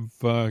kind of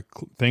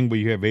thing where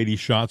you have 80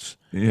 shots.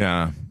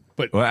 Yeah.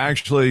 Well,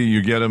 actually,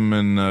 you get them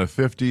in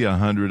 50,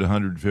 100,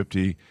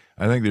 150.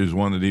 I think there's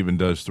one that even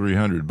does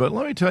 300. But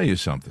let me tell you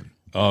something.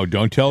 Oh,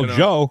 don't tell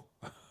Joe.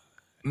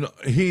 No,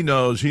 he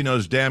knows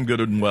damn good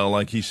and well.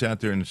 Like he sat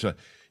there and said,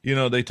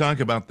 they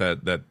talk about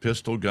that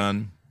pistol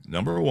gun,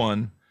 number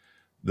one.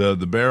 The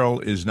barrel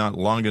is not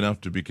long enough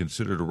to be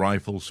considered a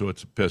rifle, so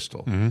it's a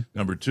pistol.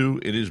 Number two,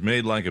 it is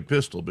made like a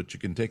pistol, but you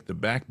can take the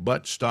back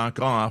butt stock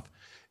off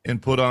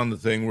and put on the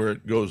thing where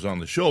it goes on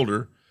the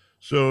shoulder,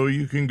 so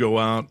you can go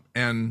out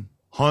and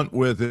hunt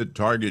with it,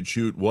 target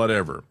shoot,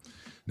 whatever.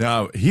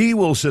 Now, he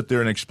will sit there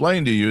and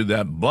explain to you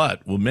that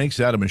butt makes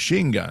that a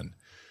machine gun.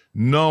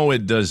 No,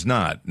 it does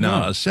not.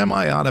 Now, a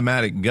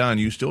semi-automatic gun,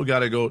 you still got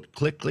to go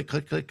click, click,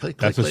 click, click, click,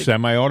 That's click. a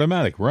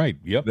semi-automatic, right?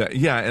 Yep.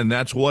 Yeah, and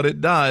that's what it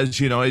does.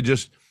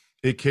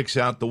 It kicks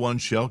out the one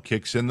shell,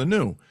 kicks in the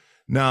new.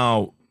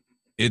 Now,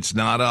 it's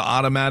not an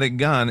automatic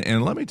gun,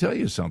 and let me tell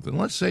you something.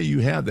 Let's say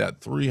you have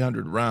that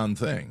 300-round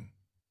thing,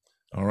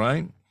 all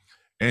right?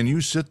 And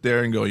you sit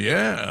there and go,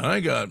 yeah, I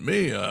got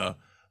me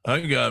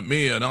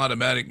an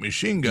automatic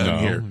machine gun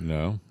here.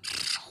 No.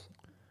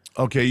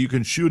 Okay, you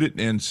can shoot it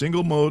in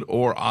single mode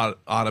or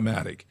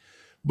automatic,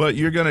 but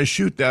you're going to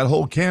shoot that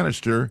whole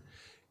canister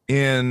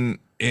in.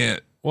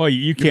 Well,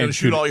 you can't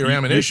shoot all your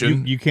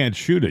ammunition. You can't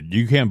shoot it.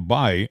 You can't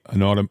buy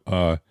an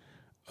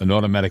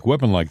automatic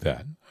weapon like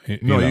that.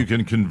 You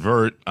can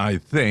convert. I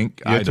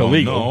think it's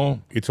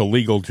illegal. It's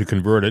illegal to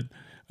convert it.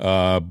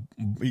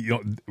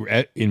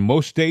 In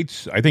most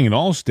states, I think in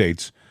all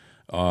states,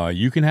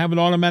 you can have an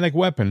automatic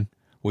weapon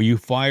where you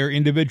fire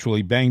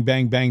individually, bang,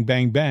 bang, bang,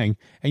 bang, bang,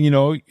 and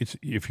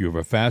if you have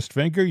a fast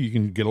finger, you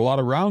can get a lot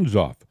of rounds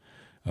off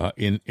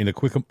in a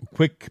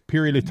quick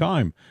period of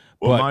time.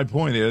 Well, my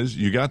point is,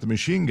 you got the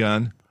machine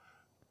gun.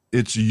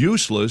 It's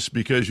useless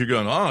because you're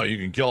going, you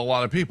can kill a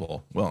lot of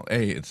people. Well,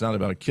 A, it's not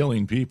about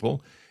killing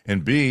people,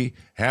 and B,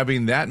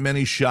 having that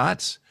many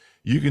shots,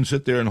 you can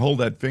sit there and hold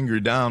that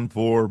finger down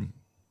for,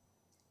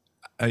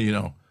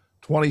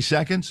 20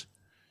 seconds.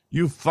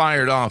 You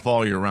fired off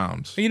all your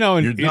rounds.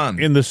 You're done.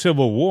 In the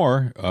Civil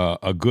War,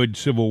 a good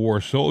Civil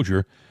War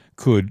soldier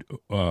could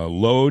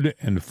load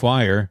and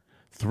fire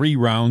 3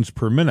 rounds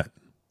per minute.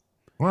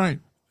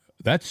 Right.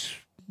 That's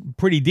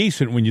pretty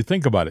decent when you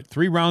think about it.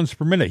 3 rounds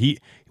per minute.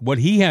 What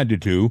he had to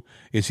do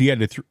is he had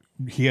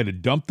to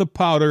dump the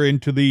powder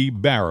into the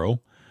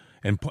barrel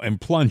and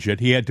plunge it.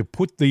 He had to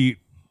put the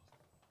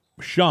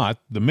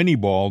mini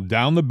ball,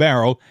 down the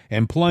barrel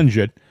and plunge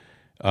it.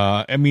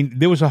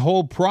 There was a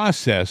whole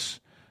process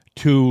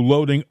to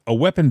loading a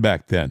weapon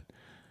back then.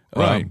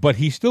 Right. But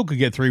he still could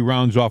get 3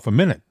 rounds off a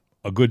minute,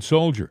 a good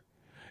soldier.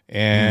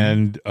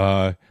 And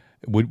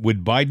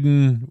would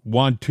Biden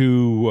want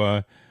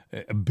to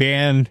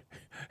ban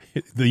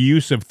the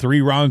use of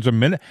 3 rounds a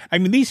minute?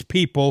 These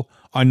people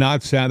are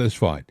not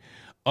satisfied.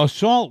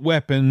 Assault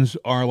weapons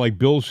are, like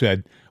Bill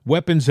said,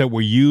 weapons that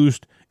were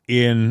used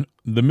in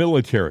the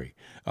military.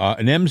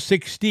 An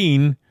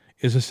M16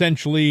 is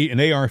essentially an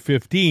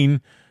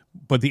AR-15,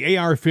 but the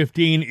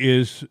AR-15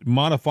 is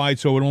modified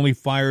so it only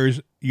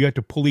fires, you have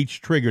to pull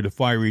each trigger to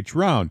fire each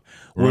round.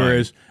 Right.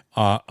 Whereas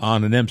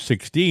on an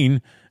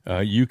M16,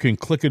 you can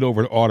click it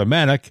over to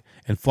automatic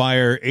and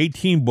fire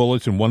 18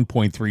 bullets in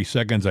 1.3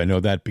 seconds. I know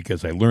that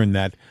because I learned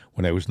that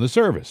when I was in the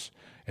service,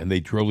 and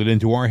they drilled it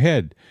into our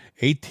head.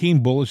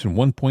 18 bullets in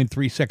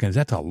 1.3 seconds.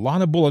 That's a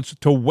lot of bullets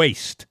to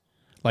waste.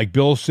 Like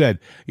Bill said,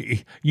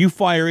 you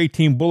fire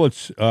 18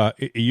 bullets,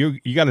 you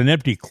got an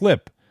empty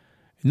clip.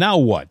 Now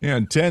what? Yeah,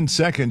 in 10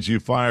 seconds, you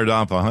fired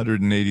off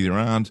 180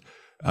 rounds.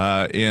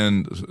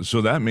 And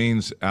so that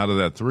means out of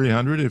that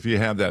 300, if you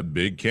have that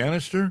big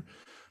canister,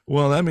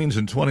 well, that means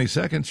in 20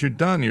 seconds, you're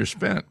done. You're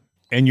spent.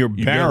 And your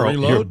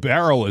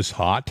barrel is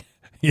hot.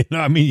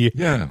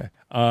 Yeah.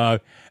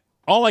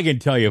 All I can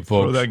tell you,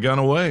 folks, throw that gun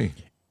away.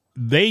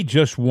 They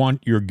just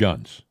want your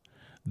guns.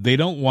 They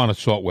don't want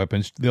assault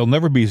weapons. They'll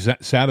never be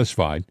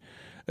satisfied.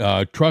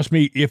 Trust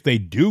me, if they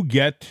do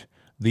get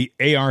the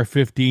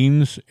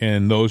AR-15s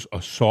and those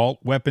assault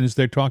weapons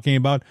they're talking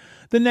about,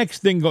 the next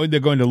thing they're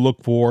going to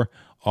look for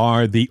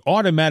are the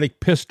automatic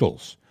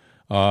pistols,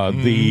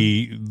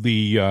 the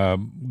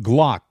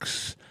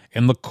Glocks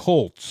and the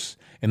Colts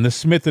and the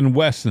Smith &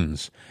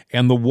 Wessons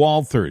and the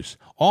Walthers.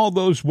 All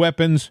those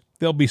weapons,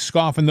 they'll be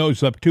scoffing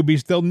those up too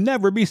because they'll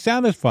never be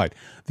satisfied.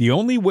 The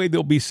only way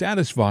they'll be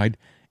satisfied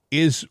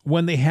is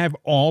when they have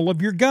all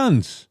of your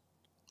guns.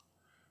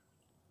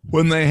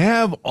 When they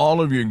have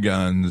all of your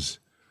guns,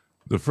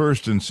 the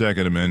First and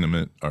Second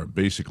Amendment are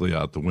basically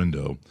out the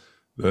window.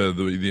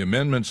 The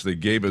amendments that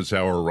gave us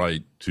our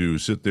right to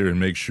sit there and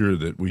make sure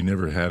that we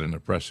never had an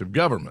oppressive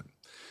government.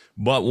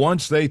 But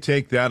once they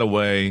take that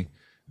away,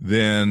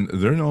 then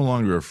they're no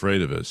longer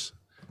afraid of us.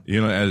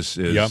 As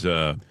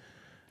I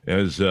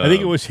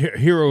think it was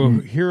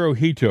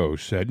Hirohito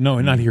said. No,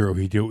 not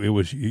Hirohito. It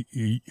was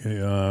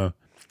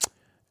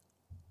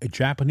a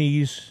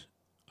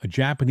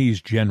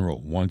Japanese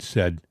general once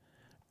said,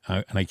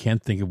 and I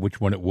can't think of which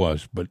one it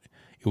was, but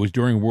it was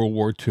during World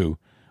War II.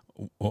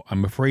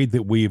 I'm afraid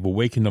that we have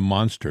awakened a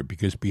monster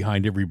because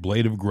behind every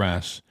blade of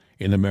grass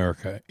in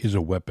America is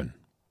a weapon,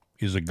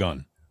 is a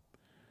gun.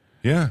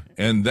 Yeah,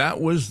 and that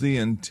was the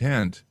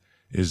intent,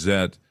 is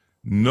that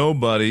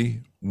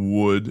nobody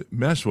would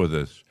mess with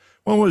us.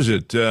 What was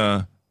it?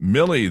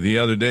 Milley the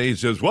other day, he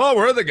says, well,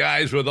 we're the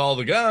guys with all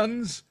the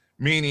guns,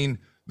 meaning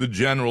the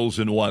generals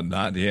and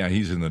whatnot. Yeah,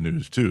 he's in the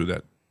news too,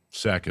 that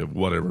sack of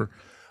whatever.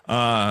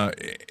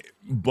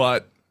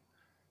 But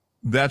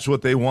that's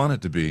what they want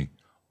it to be.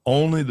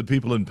 Only the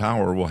people in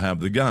power will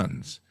have the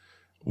guns.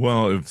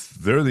 Well, if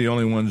they're the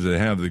only ones that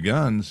have the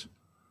guns,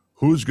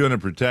 who's going to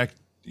protect,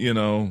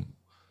 the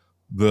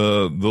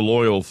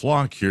loyal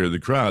flock here, the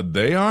crowd?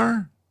 They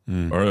are?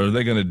 Or are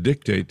they going to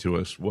dictate to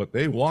us what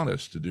they want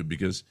us to do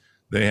because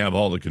they have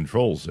all the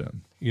controls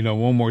in?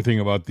 One more thing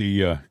about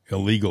the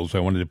illegals. I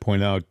wanted to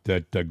point out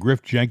that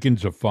Griff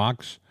Jenkins of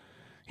Fox,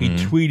 he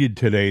tweeted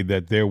today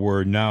that there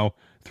were now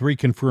 3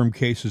 confirmed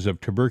cases of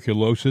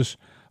tuberculosis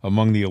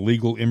among the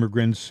illegal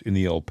immigrants in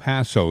the El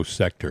Paso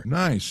sector.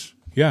 Nice.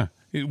 Yeah.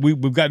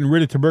 We've gotten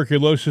rid of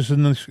tuberculosis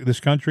in this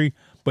country,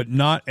 but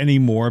not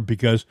anymore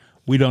because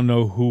we don't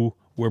know who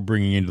we're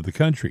bringing into the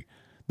country.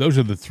 Those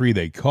are the 3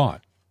 they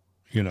caught,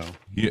 Yeah,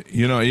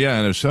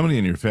 and if somebody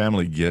in your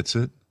family gets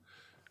it,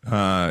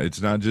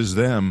 it's not just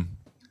them.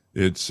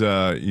 It's,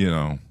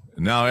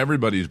 now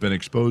everybody's been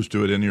exposed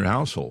to it in your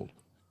household.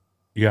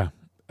 Yeah.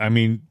 I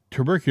mean,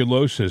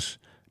 tuberculosis,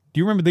 do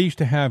you remember they used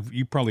to have,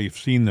 you probably have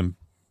seen them,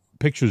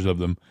 pictures of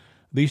them,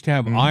 they used to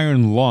have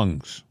iron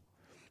lungs.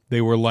 They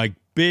were like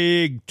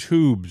big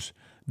tubes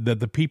that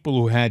the people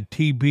who had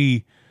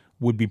TB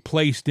would be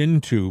placed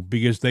into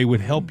because they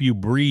would help you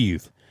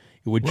breathe.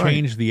 It would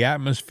change the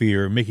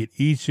atmosphere, make it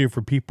easier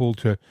for people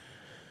to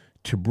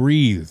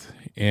breathe.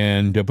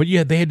 And but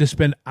yeah, they had to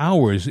spend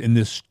hours in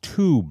this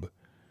tube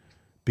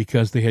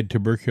because they had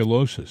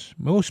tuberculosis.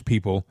 Most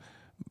people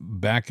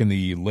back in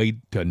the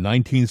late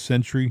 19th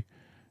century,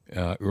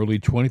 early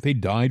 20th, they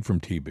died from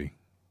TB.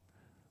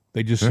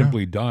 They just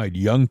simply died,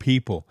 young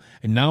people.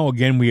 And now,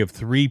 again, we have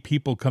 3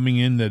 people coming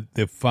in that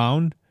they've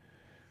found.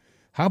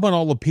 How about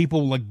all the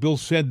people, like Bill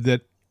said,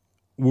 that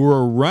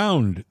were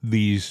around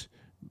these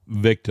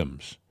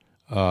victims?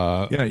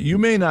 You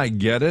may not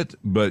get it,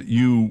 but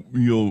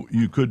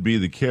you could be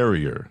the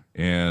carrier.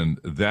 And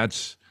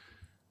that's,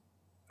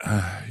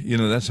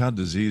 that's how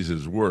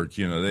diseases work.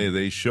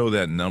 They show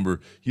that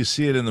number. You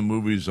see it in the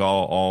movies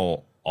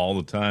all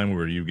the time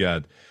where you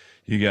got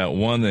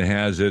one that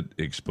has it,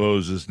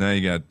 exposes. Now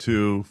you got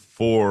 2,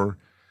 4,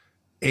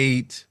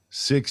 8,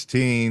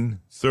 16,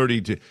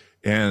 32,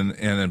 and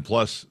then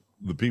plus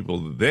the people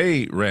that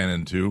they ran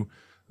into,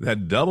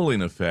 that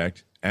doubling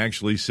effect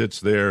actually sits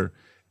there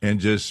and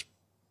just,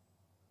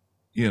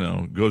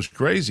 goes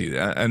crazy.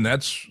 And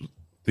that's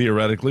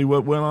theoretically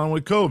what went on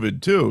with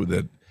COVID too,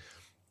 that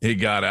it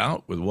got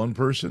out with one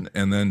person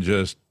and then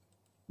just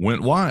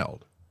went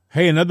wild.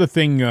 Hey, another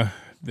thing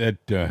that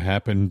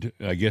happened,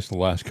 I guess, the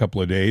last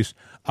couple of days,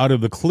 out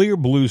of the clear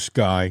blue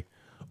sky,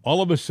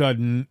 all of a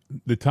sudden,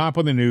 the top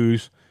of the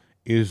news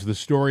is the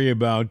story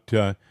about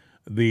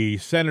the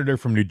senator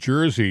from New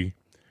Jersey,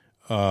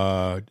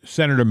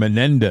 Senator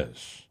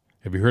Menendez.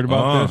 Have you heard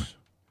about this?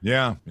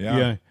 Yeah.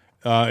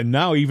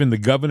 Now even the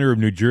governor of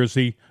New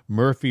Jersey,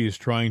 Murphy, is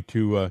trying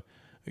to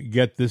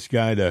get this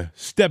guy to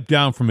step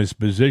down from his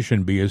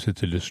position because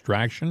it's a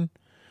distraction.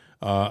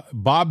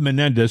 Bob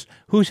Menendez,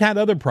 who's had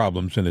other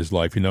problems in his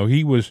life.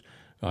 He was,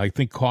 I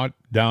think, caught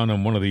down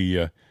on one of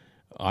the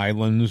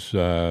islands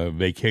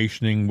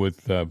vacationing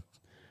with a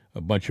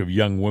bunch of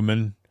young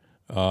women.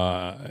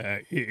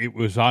 It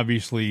was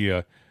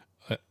obviously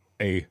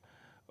it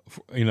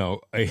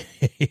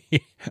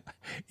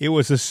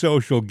was a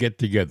social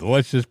get-together.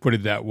 Let's just put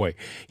it that way.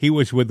 He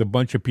was with a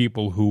bunch of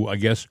people who, I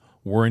guess,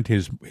 weren't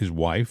his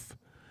wife.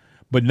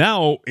 But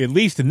now, at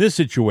least in this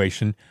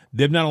situation,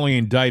 they've not only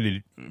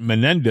indicted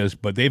Menendez,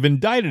 but they've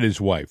indicted his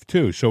wife,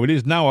 too. So it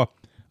is now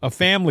a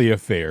family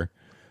affair.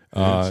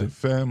 It's a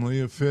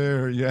family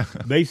affair, yeah.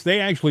 They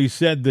actually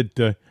said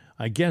that,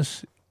 I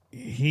guess,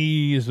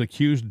 he is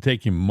accused of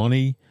taking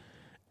money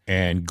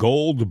and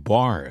gold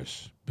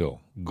bars, Bill.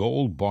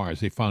 Gold bars.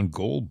 They found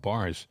gold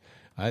bars.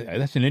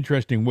 That's an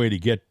interesting way to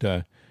get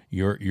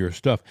your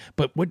stuff.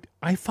 But what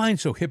I find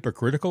so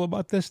hypocritical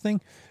about this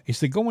thing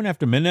is they're going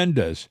after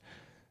Menendez.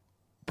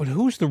 But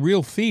who's the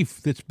real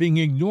thief that's being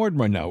ignored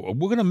right now?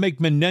 We're going to make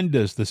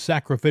Menendez the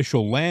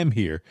sacrificial lamb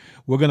here.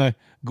 We're going to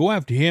go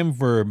after him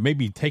for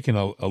maybe taking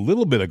a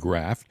little bit of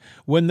graft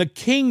when the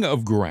king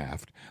of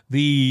graft,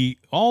 the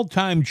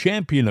all-time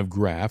champion of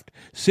graft,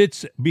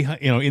 sits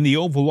behind, in the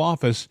Oval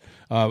Office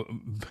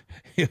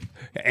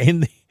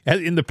in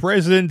the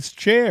president's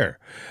chair.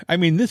 I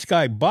mean, this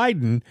guy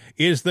Biden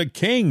is the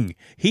king.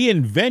 He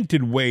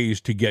invented ways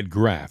to get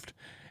graft.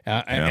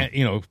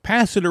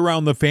 Pass it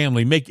around the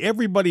family. Make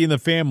everybody in the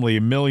family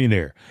a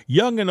millionaire,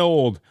 young and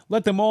old.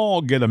 Let them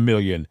all get $1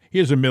 million.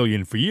 Here's $1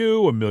 million for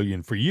you, $1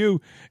 million for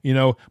you.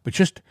 But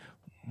just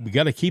we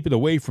got to keep it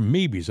away from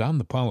me because I'm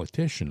the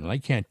politician and I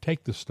can't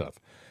take this stuff.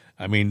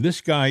 I mean, this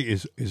guy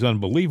is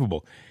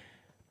unbelievable.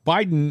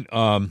 Biden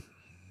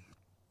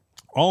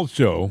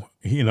also,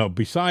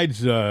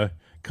 besides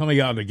coming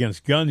out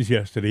against guns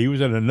yesterday, he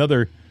was at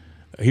another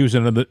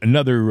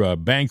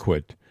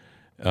banquet.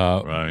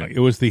 Right. It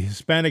was the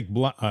Hispanic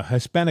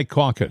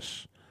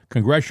Caucus,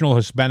 Congressional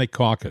Hispanic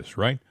Caucus,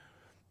 right?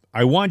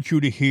 I want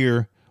you to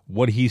hear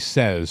what he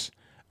says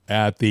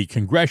at the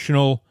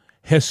Congressional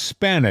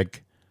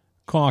Hispanic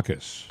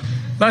Caucus.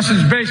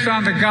 Lessons based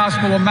on the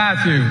Gospel of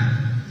Matthew.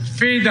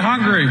 Feed the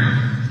hungry,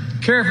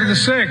 care for the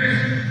sick,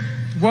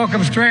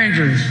 welcome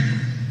strangers.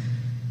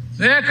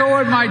 They echo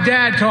what my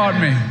dad taught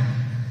me,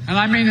 and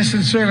I mean this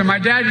sincerely. My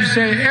dad used to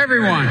say,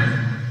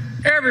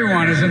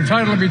 everyone is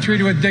entitled to be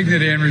treated with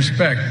dignity and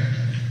respect.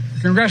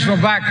 The Congressional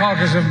Black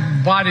Caucus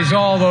embodies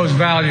all those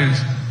values.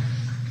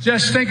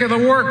 Just think of the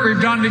work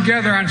we've done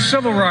together on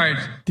civil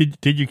rights.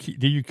 Did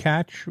you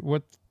catch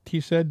what he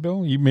said,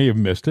 Bill? You may have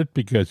missed it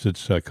because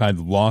it's kind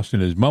of lost in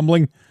his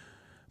mumbling.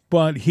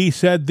 But he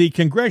said the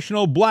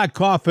Congressional Black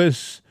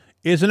Caucus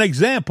is an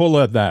example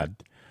of that.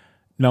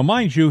 Now,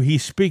 mind you,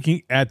 he's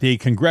speaking at the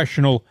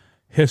Congressional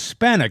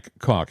Hispanic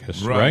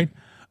Caucus, right?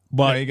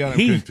 But he got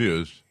him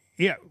confused.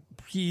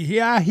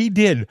 Yeah, he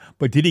did.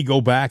 But did he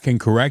go back and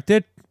correct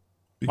it?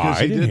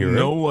 Because he didn't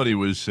know what he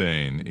was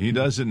saying. He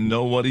doesn't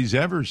know what he's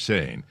ever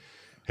saying.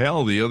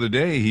 Hell, the other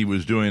day he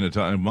was doing it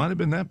might have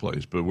been that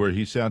place, but where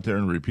he sat there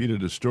and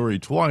repeated a story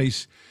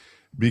twice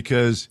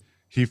because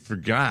he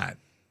forgot.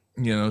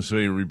 So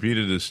he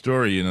repeated his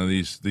story.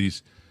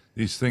 These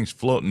things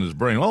float in his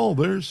brain. Oh,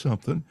 there's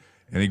something,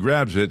 and he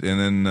grabs it, and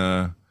then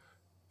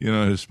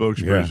his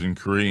spokesperson,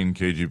 Karine,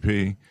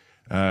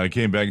 KGP,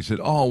 came back and said,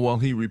 "Oh, well,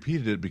 he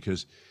repeated it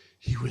because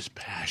he was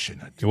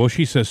passionate." Well,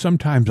 she says,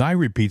 sometimes I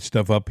repeat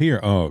stuff up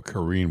here. Oh,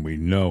 Karine, we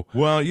know.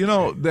 Well,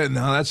 now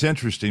that's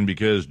interesting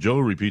because Joe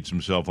repeats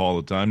himself all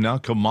the time. Now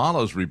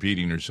Kamala's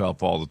repeating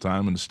herself all the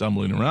time and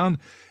stumbling around,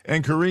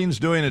 and Karine's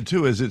doing it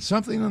too. Is it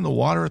something in the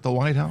water at the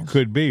White House?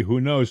 Could be.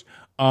 Who knows?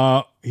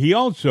 He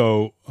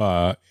also,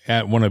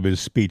 at one of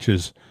his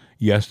speeches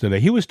yesterday,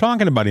 he was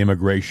talking about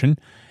immigration,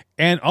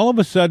 and all of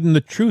a sudden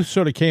the truth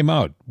sort of came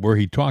out where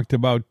he talked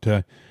about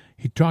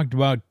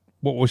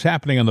what was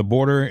happening on the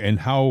border and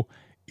how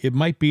it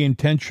might be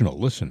intentional.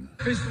 Listen.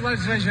 Piece of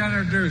legislation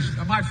introduced.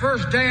 On my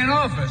first day in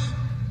office,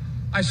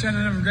 I sent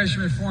an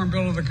immigration reform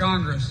bill to the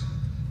Congress,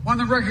 one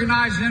that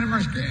recognizes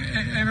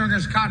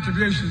immigrants'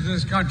 contributions to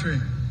this country,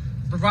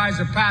 provides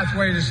a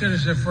pathway to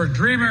citizenship for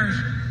dreamers,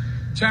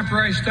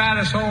 temporary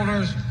status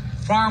holders,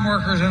 farm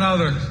workers, and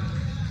others.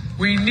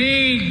 We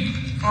need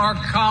our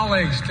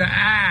colleagues to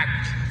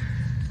act.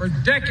 For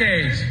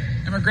decades,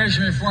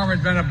 immigration reform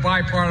has been a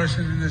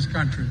bipartisan in this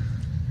country.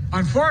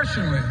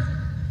 Unfortunately,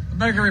 the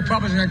mega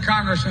Republican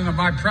Congress under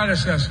my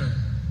predecessor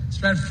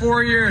spent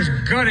 4 years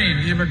gutting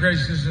the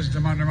immigration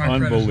system under my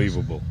predecessor.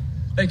 Unbelievable.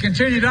 They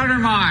continue to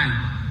undermine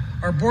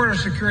our border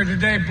security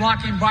today,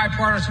 blocking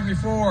bipartisan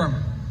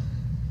reform.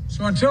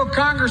 So until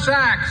Congress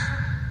acts,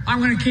 I'm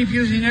going to keep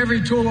using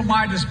every tool at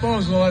my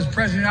disposal as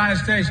President of the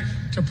United States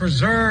to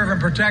preserve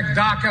and protect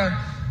DACA,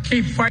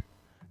 keep fighting.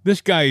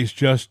 This guy is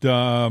just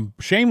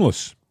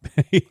shameless.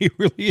 He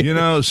really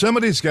is.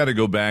 Somebody's got to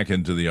go back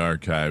into the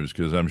archives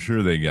because I'm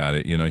sure they got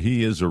it.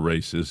 He is a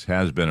racist,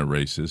 has been a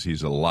racist.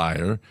 He's a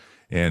liar,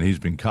 and he's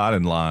been caught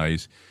in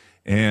lies.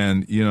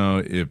 And,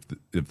 if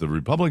the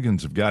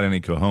Republicans have got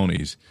any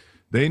cojones,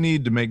 they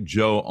need to make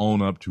Joe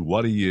own up to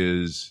what he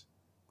is,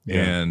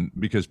 and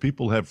because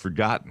people have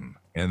forgotten.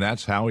 And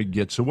that's how he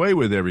gets away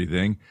with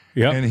everything.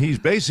 Yep. And he's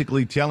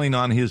basically telling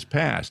on his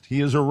past.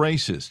 He is a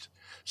racist.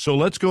 So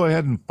let's go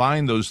ahead and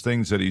find those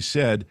things that he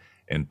said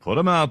and put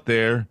them out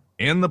there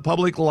in the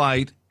public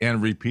light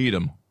and repeat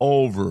them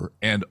over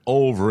and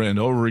over and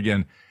over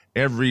again.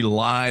 Every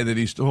lie that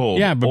he's told.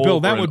 Yeah, but Bill,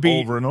 that would be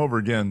over and over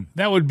again.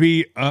 That would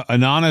be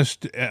an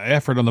honest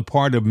effort on the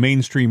part of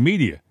mainstream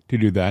media to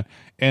do that,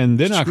 and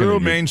they're not going to. Screw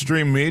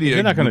mainstream media.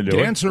 They're not going to do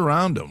dance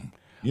around them,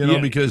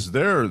 because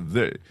they're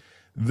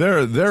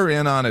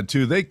in on it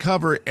too. They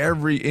cover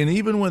and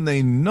even when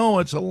they know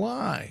it's a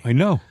lie, I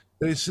know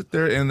they sit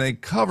there and they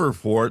cover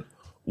for it.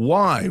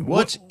 Why?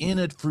 What's in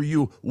it for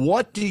you?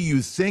 What do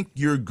you think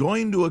you're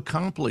going to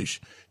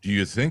accomplish? Do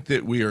you think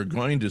that we are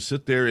going to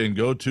sit there and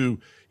go to,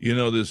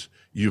 this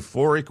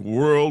euphoric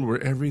world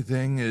where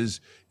everything is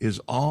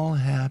all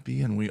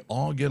happy and we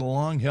all get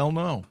along? Hell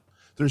no.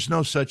 There's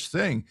no such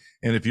thing.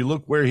 And if you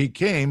look where he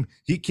came,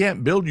 he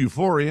can't build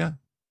euphoria.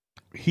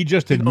 He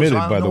just admitted,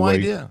 by the way.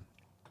 Idea.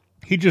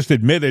 He just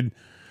admitted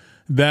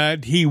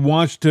that he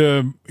wants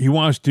to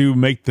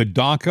make the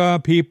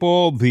DACA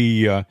people,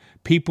 the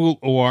people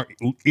who are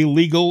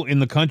illegal in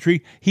the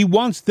country, he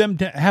wants them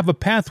to have a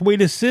pathway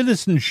to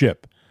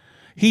citizenship.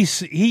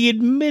 He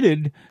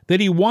admitted that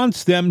he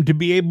wants them to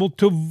be able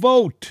to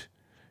vote.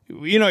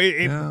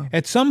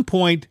 At some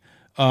point,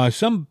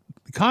 some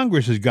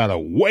Congress has got to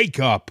wake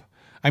up.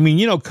 I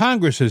mean,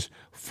 Congress is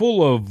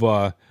full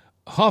of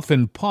huff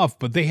and puff,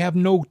 but they have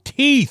no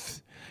teeth.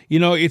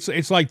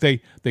 It's like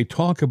they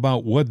talk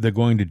about what they're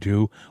going to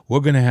do. We're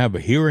going to have a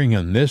hearing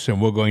on this,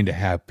 and we're going to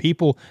have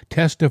people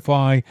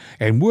testify,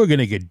 and we're going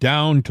to get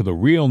down to the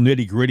real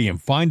nitty-gritty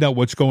and find out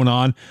what's going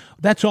on.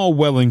 That's all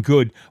well and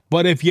good,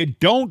 but if you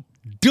don't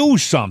do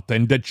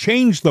something to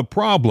change the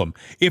problem,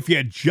 if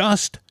you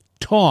just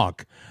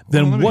talk,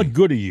 then what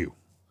good are you?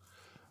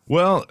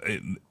 Well,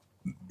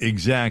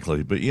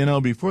 exactly. But,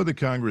 before the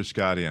Congress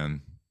got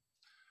in,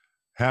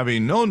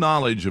 having no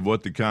knowledge of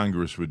what the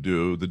Congress would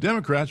do, the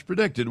Democrats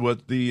predicted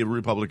what the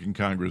Republican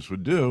Congress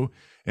would do.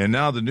 And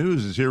now the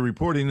news is here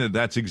reporting that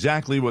that's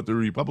exactly what the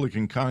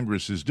Republican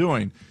Congress is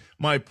doing.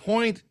 My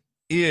point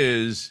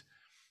is,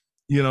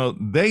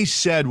 they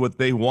said what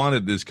they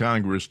wanted this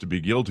Congress to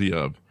be guilty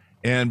of.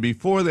 And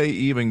before they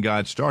even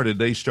got started,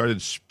 they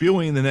started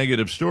spewing the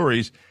negative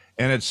stories.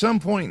 And at some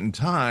point in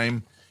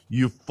time,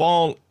 you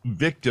fall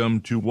victim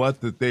to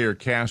what that they are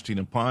casting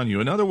upon you.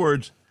 In other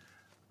words,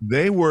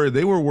 they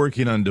were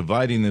working on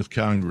dividing this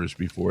Congress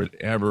before it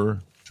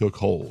ever took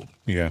hold.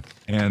 Yeah.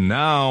 And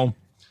now,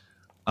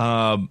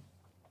 I'm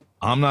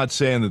not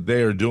saying that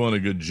they are doing a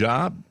good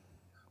job,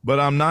 but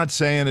I'm not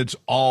saying it's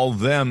all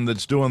them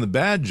that's doing the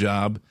bad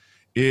job.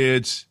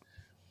 It's,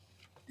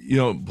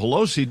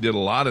 Pelosi did a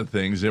lot of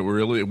things that were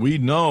really, we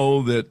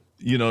know that,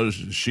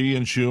 she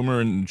and Schumer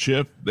and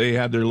Schiff, they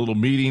had their little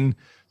meeting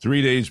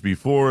 3 days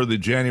before the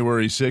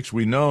January 6th.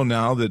 We know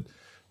now that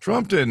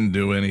Trump didn't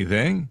do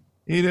anything.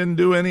 He didn't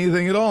do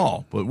anything at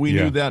all. But we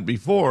knew that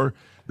before,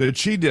 that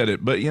she did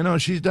it. But,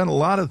 she's done a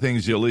lot of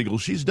things illegal.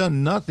 She's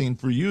done nothing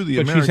for you, the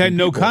American But she's had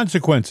no people.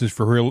 Consequences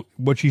for her,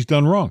 what she's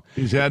done wrong.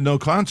 She's had no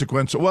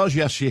consequences. Well,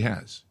 yes, she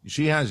has.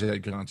 She has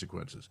had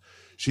consequences.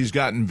 She's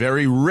gotten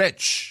very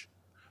rich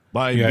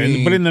by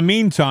being... But in the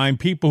meantime,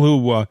 people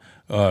who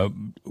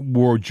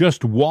were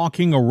just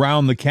walking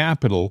around the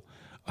Capitol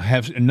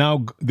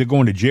now they're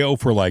going to jail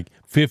for like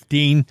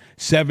 15,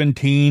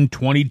 17,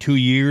 22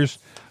 years.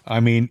 I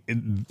mean,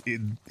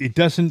 it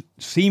doesn't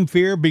seem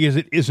fair because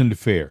it isn't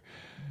fair.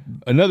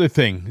 Another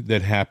thing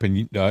that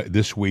happened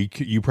this week,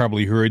 you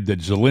probably heard that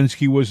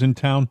Zelensky was in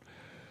town.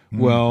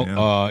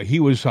 Well,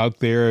 he was out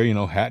there,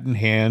 hat in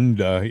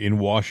hand in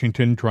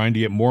Washington trying to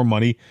get more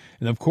money.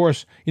 And of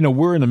course,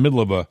 we're in the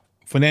middle of a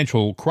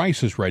financial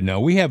crisis right now.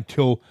 We have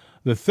till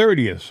the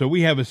 30th. So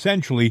we have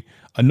essentially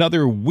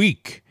another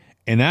week.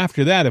 And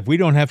after that, if we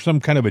don't have some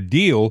kind of a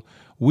deal,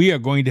 we are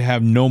going to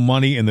have no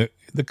money and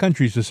the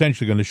country's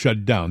essentially going to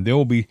shut down. There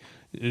will be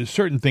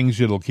certain things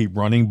that'll keep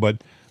running,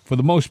 but for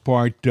the most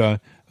part,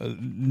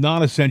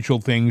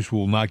 non-essential things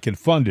will not get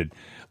funded.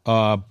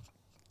 But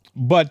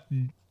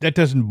that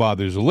doesn't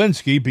bother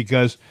Zelensky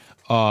because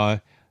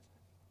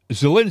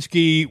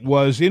Zelensky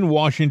was in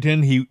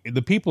Washington.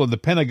 The people of the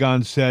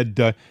Pentagon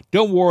said,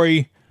 don't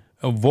worry,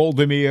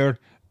 Volodymyr,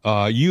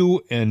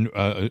 you and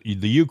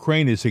the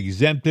Ukraine is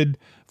exempted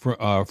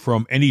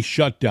from any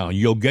shutdown.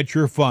 You'll get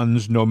your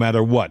funds no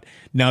matter what.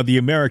 Now, the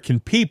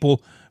American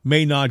people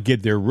may not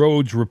get their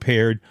roads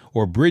repaired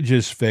or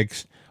bridges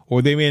fixed,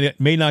 or they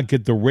may not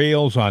get the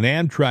rails on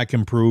Amtrak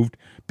improved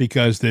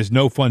because there's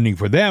no funding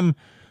for them.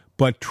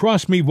 But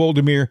trust me,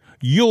 Volodymyr,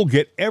 you'll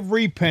get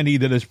every penny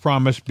that is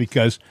promised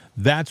because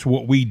that's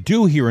what we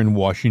do here in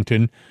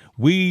Washington.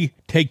 We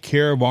take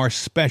care of our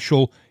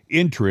special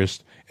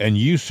interest, and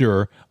you,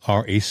 sir,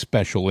 are a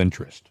special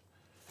interest.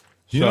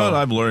 You know what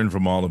I've learned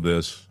from all of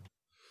this?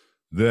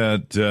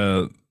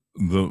 That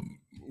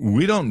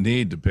we don't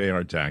need to pay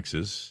our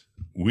taxes.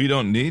 We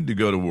don't need to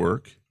go to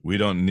work. We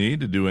don't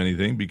need to do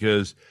anything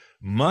because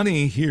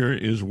money here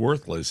is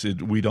worthless.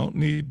 We don't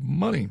need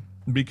money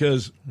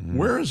because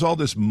where is all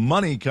this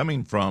money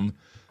coming from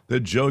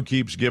that Joe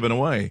keeps giving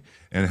away?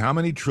 And how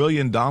many $1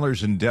 trillion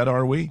in debt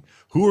are we?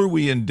 Who are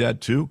we in debt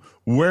to?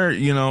 Where,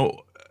 in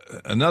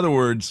other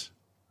words,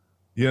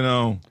 when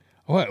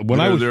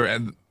I was there,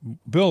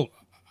 Bill,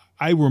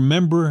 I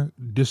remember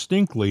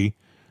distinctly,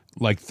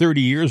 like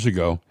 30 years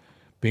ago,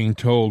 being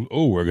told,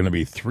 we're going to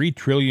be $3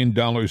 trillion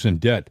in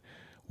debt.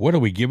 What are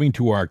we giving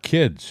to our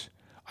kids?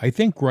 I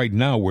think right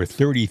now we're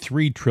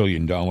 $33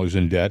 trillion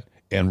in debt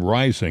and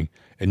rising,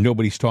 and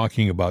nobody's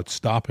talking about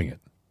stopping it.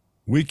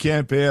 We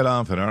can't pay it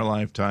off in our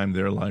lifetime,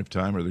 their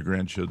lifetime, or the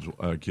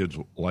grandkids' kids'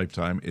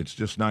 lifetime. It's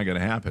just not going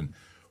to happen.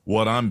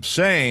 What I'm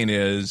saying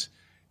is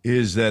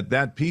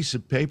that piece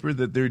of paper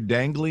that they're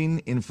dangling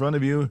in front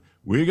of you,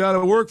 we got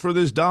to work for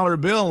this dollar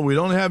bill. We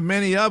don't have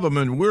many of them,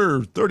 and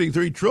we're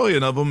 33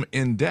 trillion of them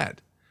in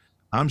debt.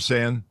 I'm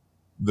saying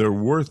they're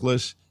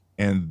worthless,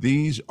 and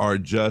these are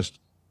just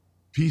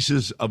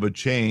pieces of a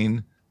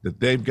chain that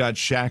they've got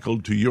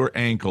shackled to your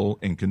ankle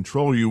and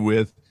control you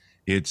with.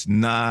 It's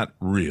not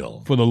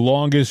real. For the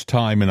longest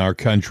time in our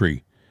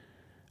country,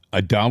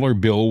 a dollar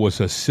bill was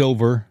a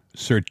silver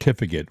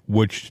certificate,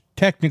 which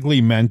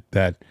technically meant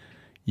that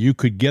you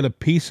could get a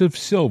piece of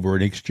silver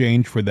in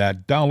exchange for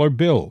that dollar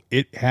bill.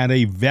 It had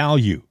a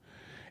value.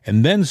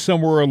 And then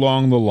somewhere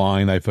along the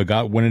line, I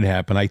forgot when it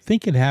happened. I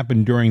think it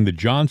happened during the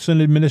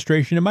Johnson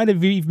administration. It might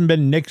have even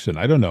been Nixon.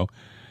 I don't know.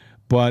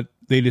 But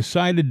they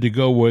decided to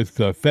go with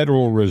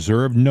Federal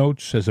Reserve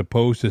notes as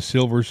opposed to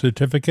silver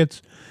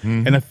certificates.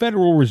 Mm-hmm. And a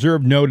Federal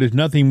Reserve note is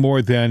nothing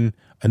more than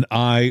an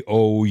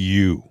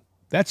IOU.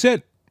 That's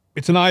it.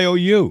 It's an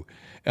IOU.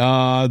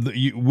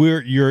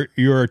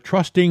 You're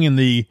trusting in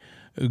the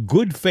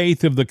good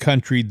faith of the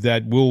country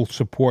that will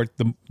support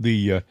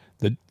the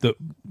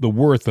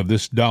worth of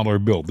this dollar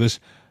bill. This,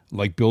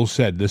 like Bill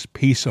said, this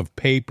piece of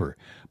paper.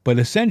 But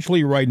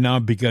essentially, right now,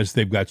 because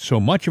they've got so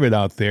much of it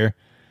out there,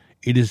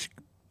 it has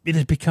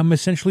become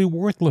essentially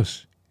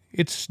worthless.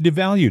 It's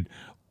devalued.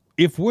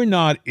 if we're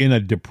not in a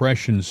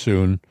depression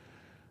soon,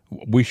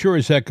 we sure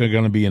as heck are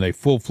going to be in a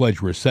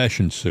full-fledged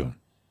recession soon.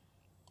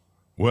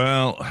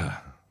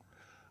 Well,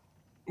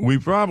 we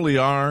probably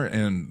are,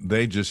 and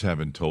they just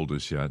haven't told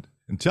us yet.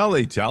 Until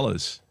they tell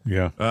us,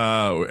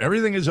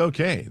 everything is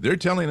okay. They're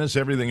telling us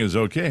everything is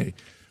okay.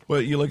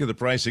 Well, you look at the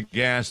price of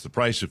gas, the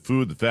price of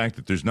food, the fact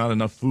that there's not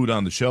enough food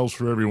on the shelves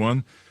for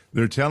everyone.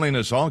 They're telling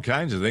us all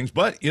kinds of things.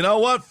 But you know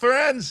what,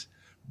 friends?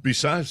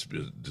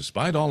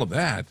 Despite all of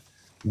that,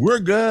 we're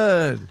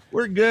good.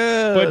 We're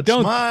good. But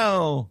don't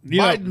smile.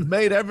 Biden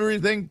made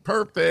everything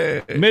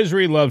perfect.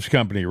 Misery loves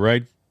company,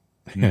 right?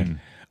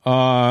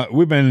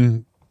 We've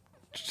been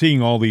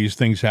seeing all these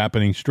things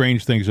happening,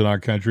 strange things in our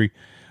country.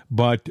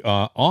 But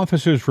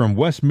officers from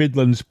West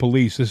Midlands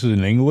Police, this is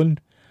in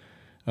England,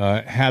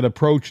 had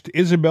approached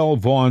Isabel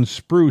Vaughn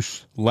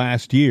Spruce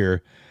last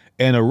year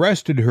and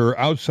arrested her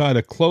outside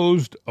a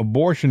closed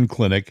abortion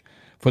clinic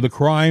for the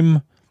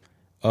crime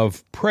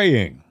of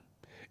praying.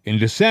 In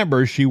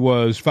December, she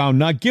was found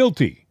not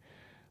guilty.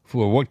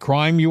 For what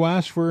crime, you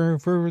ask? For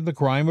the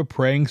crime of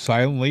praying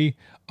silently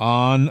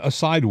on a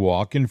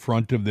sidewalk in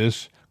front of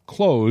this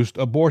closed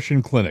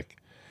abortion clinic.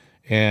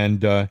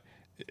 And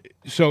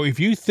so if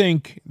you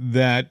think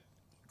that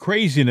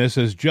craziness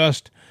is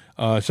just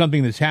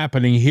something that's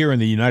happening here in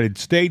the United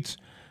States,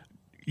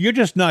 you're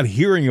just not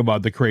hearing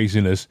about the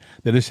craziness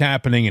that is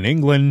happening in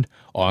England,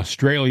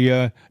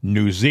 Australia,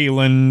 New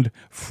Zealand,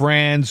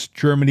 France,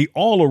 Germany,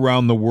 all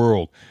around the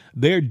world.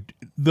 The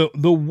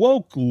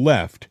woke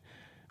left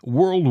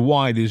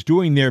worldwide is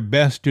doing their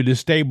best to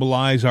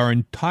destabilize our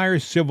entire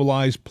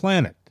civilized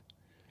planet.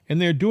 And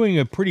they're doing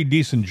a pretty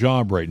decent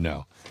job right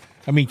now.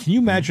 I mean, can you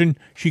imagine?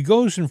 She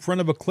goes in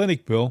front of a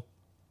clinic, Bill,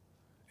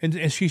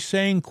 and she's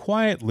saying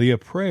quietly a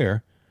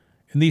prayer,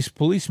 and these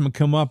policemen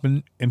come up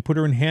and put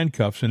her in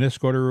handcuffs and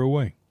escort her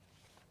away.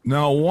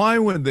 Now, why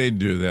would they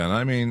do that?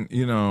 I mean,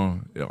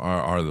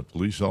 are the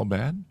police all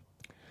bad?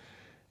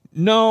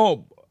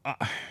 No.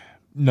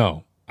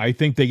 I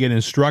think they get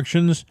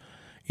instructions.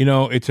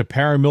 It's a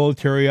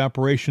paramilitary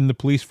operation, the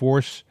police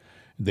force.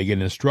 They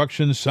get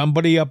instructions.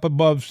 Somebody up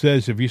above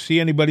says, if you see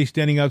anybody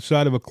standing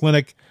outside of a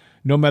clinic,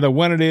 no matter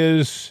when it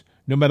is,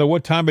 no matter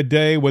what time of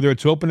day, whether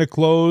it's open or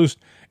closed,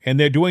 and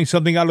they're doing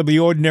something out of the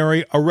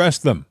ordinary,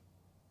 arrest them.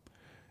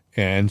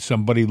 And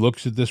somebody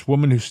looks at this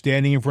woman who's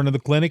standing in front of the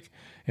clinic,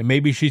 and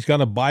maybe she's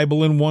got a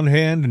Bible in one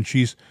hand, and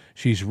she's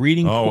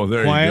reading quietly.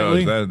 There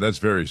you go. That's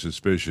very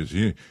suspicious.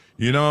 You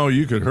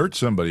could hurt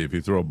somebody if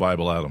you throw a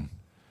Bible at them.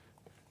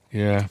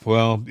 Yeah,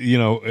 well,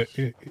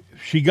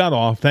 she got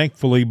off,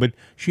 thankfully, but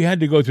she had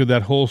to go through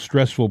that whole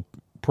stressful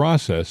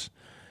process.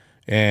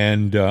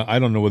 And I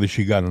don't know whether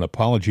she got an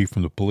apology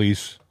from the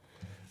police.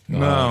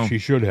 No. She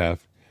should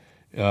have.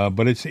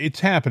 But it's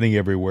happening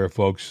everywhere,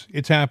 folks.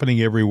 It's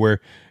happening everywhere.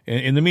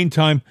 In the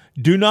meantime,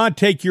 do not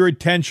take your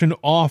attention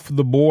off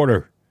the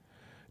border.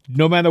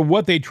 No matter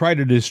what they try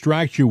to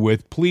distract you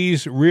with,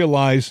 please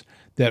realize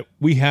that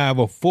we have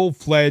a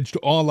full-fledged,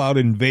 all-out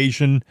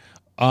invasion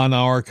on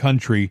our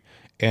country,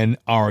 and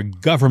our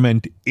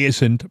government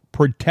isn't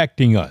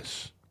protecting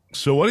us.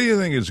 So what do you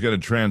think is going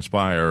to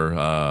transpire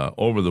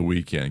over the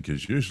weekend?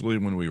 Because usually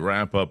when we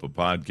wrap up a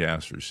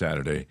podcast for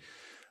Saturday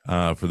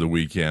for the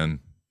weekend,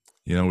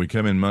 we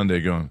come in Monday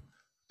going,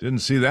 didn't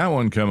see that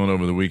one coming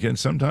over the weekend.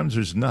 Sometimes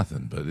there's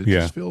nothing, but it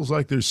just feels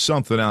like there's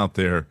something out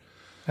there.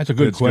 That's a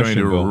good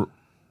question, going to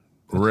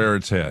rear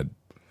its head.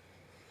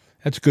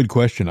 That's a good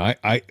question.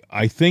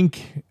 I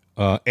think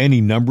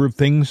any number of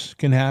things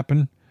can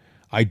happen.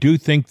 I do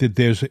think that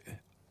there's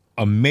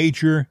a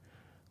major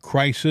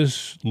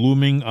crisis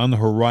looming on the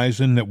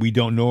horizon that we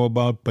don't know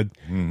about, but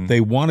they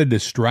want to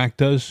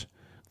distract us.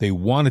 They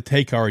want to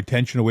take our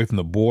attention away from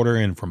the border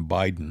and from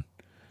Biden,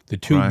 the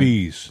two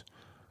Bs.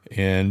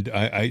 And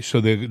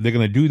so they're going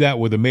to do that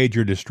with a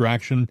major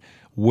distraction.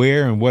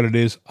 Where and what it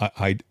is,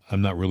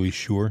 I'm not really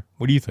sure.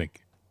 What do you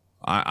think?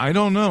 I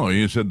don't know.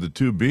 You said the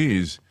two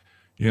Bs.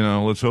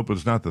 Let's hope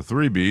it's not the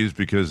three Bs,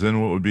 because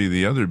then what would be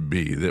the other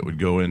B that would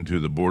go into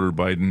the border,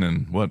 Biden,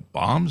 and what,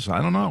 bombs?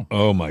 I don't know.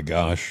 Oh, my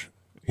gosh.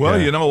 Well,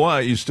 you know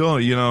what? You still,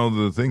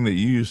 the thing that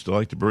you used to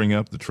like to bring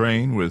up, the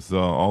train with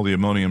all the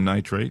ammonium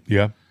nitrate.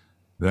 Yeah.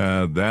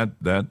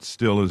 That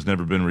still has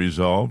never been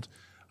resolved.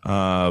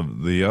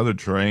 The other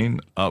train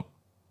up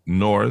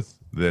north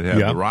that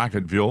had the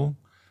rocket fuel,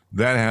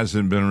 that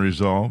hasn't been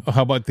resolved.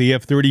 How about the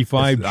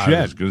F-35 jet?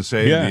 I was going to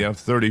say the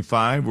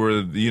F-35,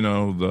 where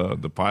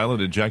the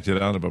pilot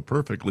ejected out of a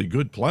perfectly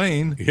good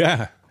plane.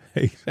 Yeah,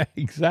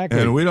 exactly.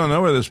 And we don't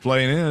know where this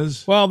plane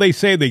is. Well, they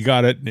say they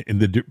got it in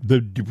the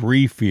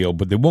debris field,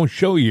 but they won't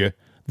show you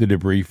the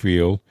debris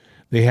field.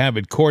 They have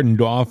it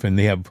cordoned off, and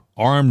they have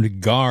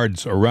armed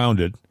guards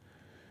around it.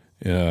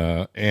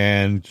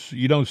 And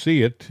you don't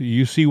see it.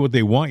 You see what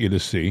they want you to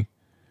see.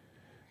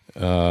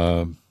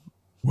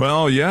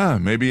 Well, yeah,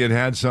 maybe it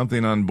had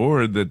something on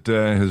board that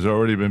has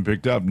already been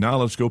picked up. Now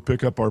let's go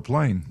pick up our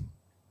plane.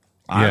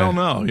 I don't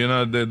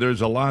know.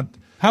 There's a lot.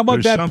 How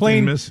about that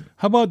plane?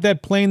 How about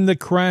that plane that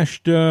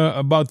crashed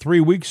about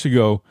 3 weeks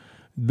ago?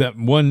 That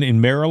one in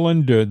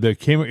Maryland that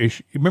came.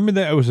 Remember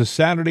that it was a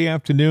Saturday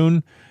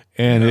afternoon,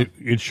 and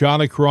it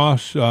shot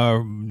across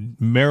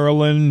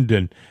Maryland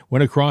and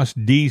went across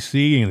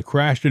D.C. and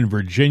crashed in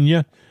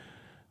Virginia.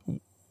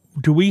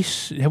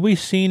 Have we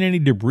seen any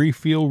debris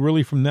field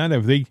really from that?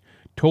 Have they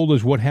told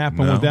us what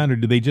happened with that, or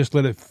did they just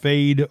let it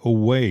fade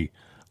away?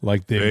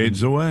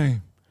 Fades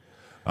away.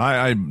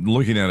 I'm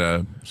looking at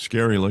a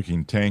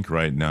scary-looking tank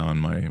right now on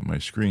my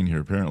screen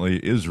here.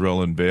 Apparently,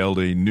 Israel unveiled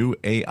a new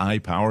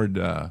AI-powered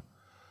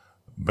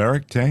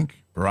Barak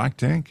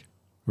tank.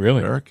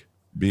 Really? Barak,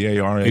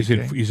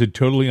 B-A-R-A-K. Is it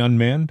totally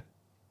unmanned?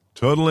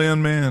 Totally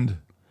unmanned.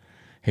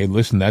 Hey,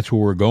 listen, that's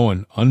where we're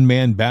going.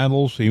 Unmanned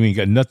battles. You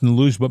got nothing to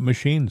lose but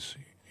machines.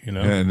 You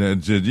know. And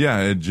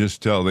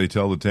they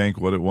tell the tank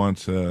what it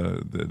wants,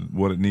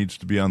 what it needs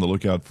to be on the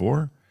lookout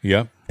for.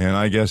 Yep. And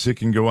I guess it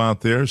can go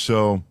out there,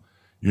 so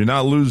you're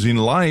not losing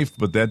life,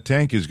 but that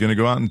tank is going to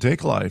go out and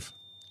take life.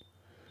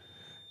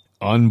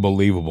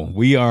 Unbelievable.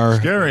 We are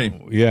scary.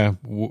 Yeah,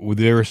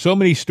 there are so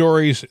many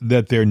stories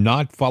that they're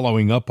not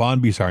following up on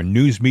because our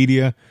news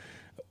media,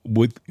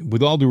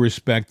 with all due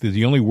respect, is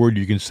the only word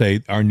you can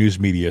say. Our news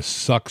media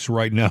sucks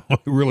right now. It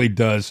really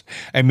does.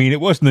 I mean,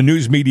 it wasn't the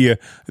news media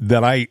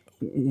that I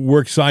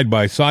worked side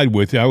by side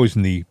with. I was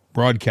in the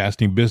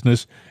broadcasting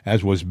business,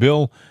 as was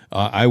Bill.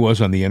 I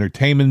was on the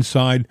entertainment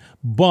side,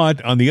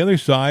 but on the other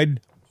side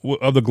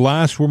of the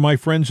glass were my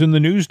friends in the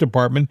news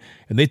department,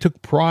 and they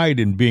took pride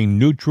in being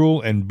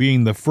neutral and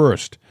being the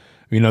first.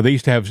 You know, they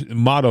used to have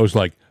mottos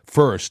like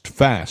first,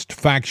 fast,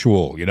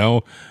 factual, you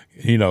know,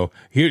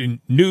 here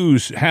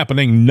news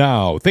happening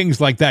now, things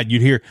like that.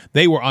 You'd hear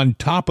they were on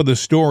top of the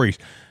stories.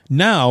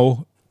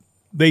 Now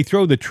they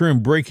throw the term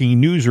breaking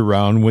news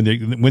around when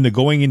they're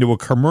going into a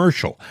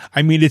commercial.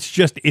 I mean,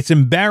 it's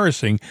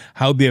embarrassing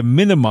how they've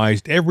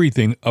minimized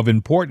everything of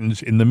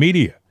importance in the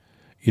media.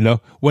 You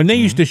know, when they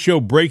used to show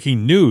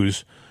breaking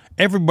news,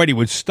 everybody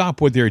would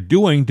stop what they're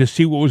doing to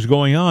see what was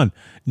going on.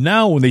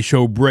 Now, when they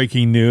show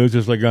breaking news,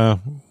 it's like,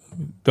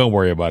 don't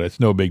worry about it. It's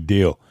no big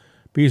deal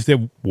because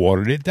they've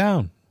watered it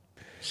down.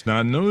 It's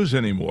not news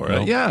anymore.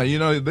 No. Yeah,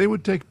 they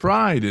would take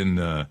pride in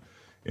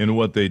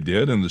what they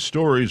did, and the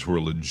stories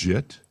were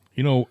legit.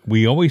 You know,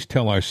 we always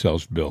tell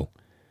ourselves, Bill,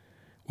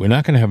 we're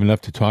not going to have enough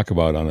to talk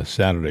about on a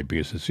Saturday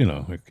because it's,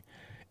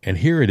 and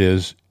here it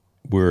is.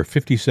 We're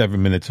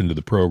 57 minutes into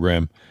the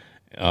program.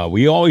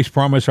 We always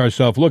promise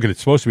ourselves, look, it's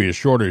supposed to be a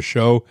shorter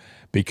show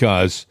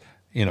because,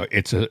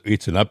 it's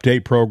an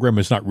update program.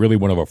 It's not really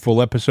one of our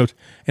full episodes,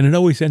 and it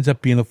always ends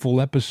up being a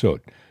full episode.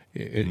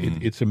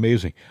 It's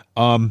amazing.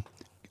 A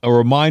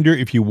reminder,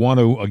 if you want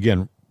to,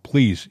 again,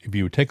 please, if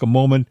you would take a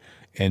moment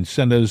and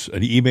send us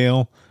an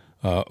email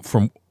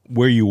from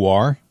where you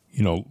are,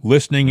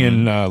 listening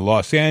in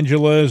Los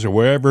Angeles or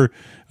wherever.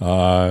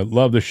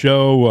 Love the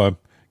show.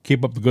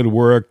 Keep up the good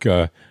work.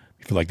 If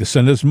you'd like to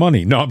send us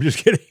money. No, I'm just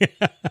kidding.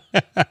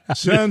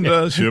 Send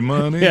us your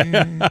money.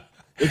 Yeah.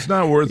 It's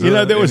not worth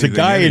it. There was a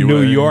guy in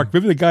New York.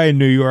 Remember the guy in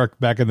New York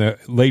back in the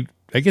late,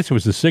 I guess it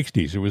was the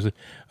 60s. It was a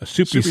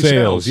Soupy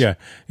Sales. Yeah.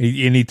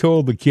 And he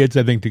told the kids,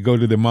 I think, to go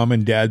to their mom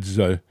and dad's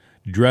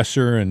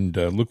dresser and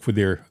look for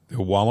their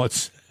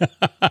wallets.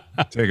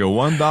 Take a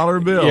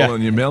 $1 bill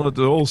and you mail it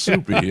to old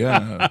Soupy.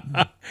 Yeah.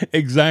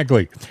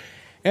 Exactly.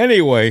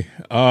 Anyway,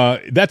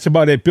 that's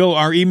about it. Bill,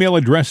 our email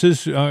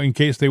addresses, in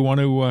case they want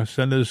to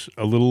send us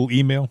a little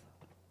email.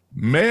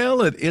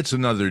 Mail at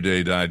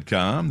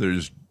itsanotherdaycom.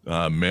 There's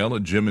mail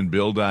at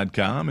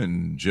jimandbill.com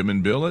and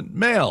jimandbill at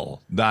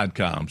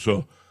mail.com.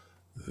 So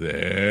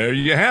there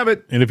you have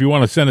it. And if you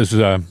want to send us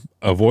a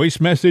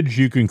voice message,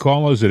 you can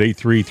call us at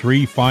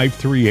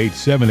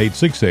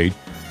 833-538-7868.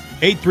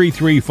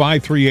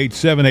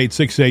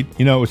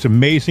 833-538-7868. It's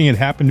amazing. It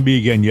happened to be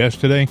again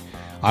yesterday.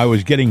 I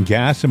was getting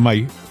gas in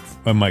my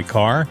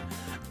car,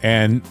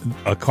 and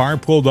a car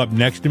pulled up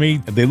next to me.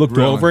 They looked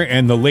over,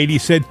 and the lady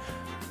said,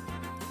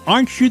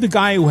 "Aren't you the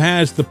guy who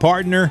has the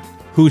partner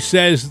who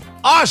says,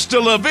 'Hasta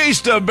la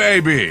vista,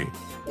 baby'?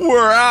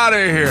 We're out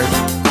of here."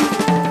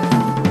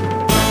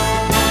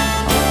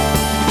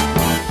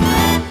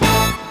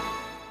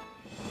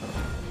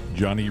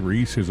 Johnny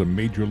Reese is a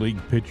major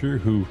league pitcher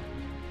who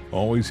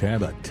always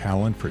had a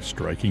talent for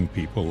striking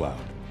people out.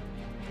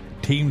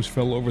 Teams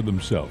fell over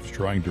themselves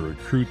trying to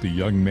recruit the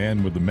young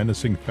man with the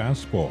menacing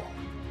fastball.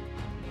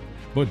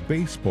 But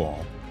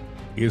baseball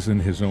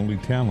isn't his only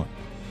talent.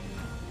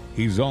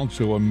 He's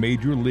also a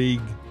major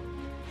league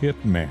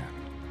hitman,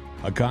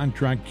 a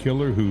contract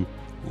killer who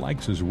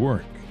likes his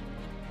work.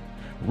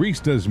 Reese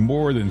does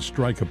more than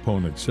strike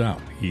opponents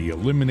out. He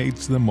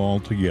eliminates them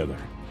altogether.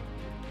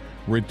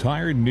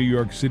 Retired New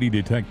York City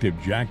detective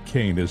Jack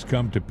Kane has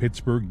come to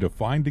Pittsburgh to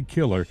find a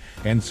killer,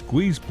 and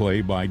Squeeze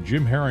Play by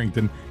Jim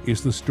Harrington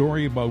is the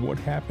story about what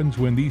happens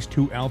when these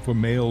two alpha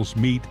males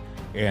meet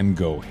and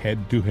go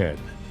head-to-head.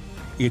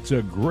 It's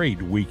a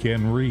great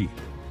weekend read.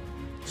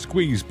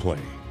 Squeeze Play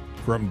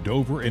from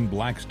Dover and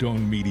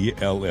Blackstone Media,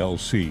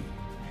 LLC.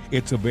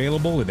 It's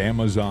available at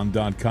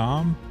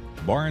Amazon.com,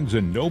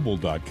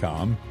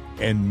 BarnesandNoble.com,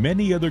 and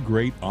many other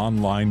great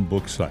online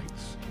book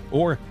sites.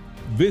 Or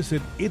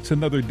visit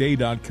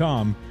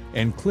itsanotherday.com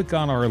and click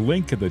on our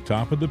link at the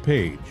top of the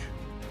page.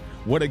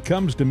 When it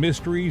comes to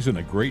mysteries and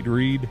a great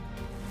read,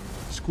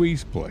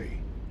 Squeeze Play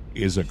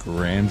is a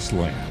grand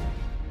slam.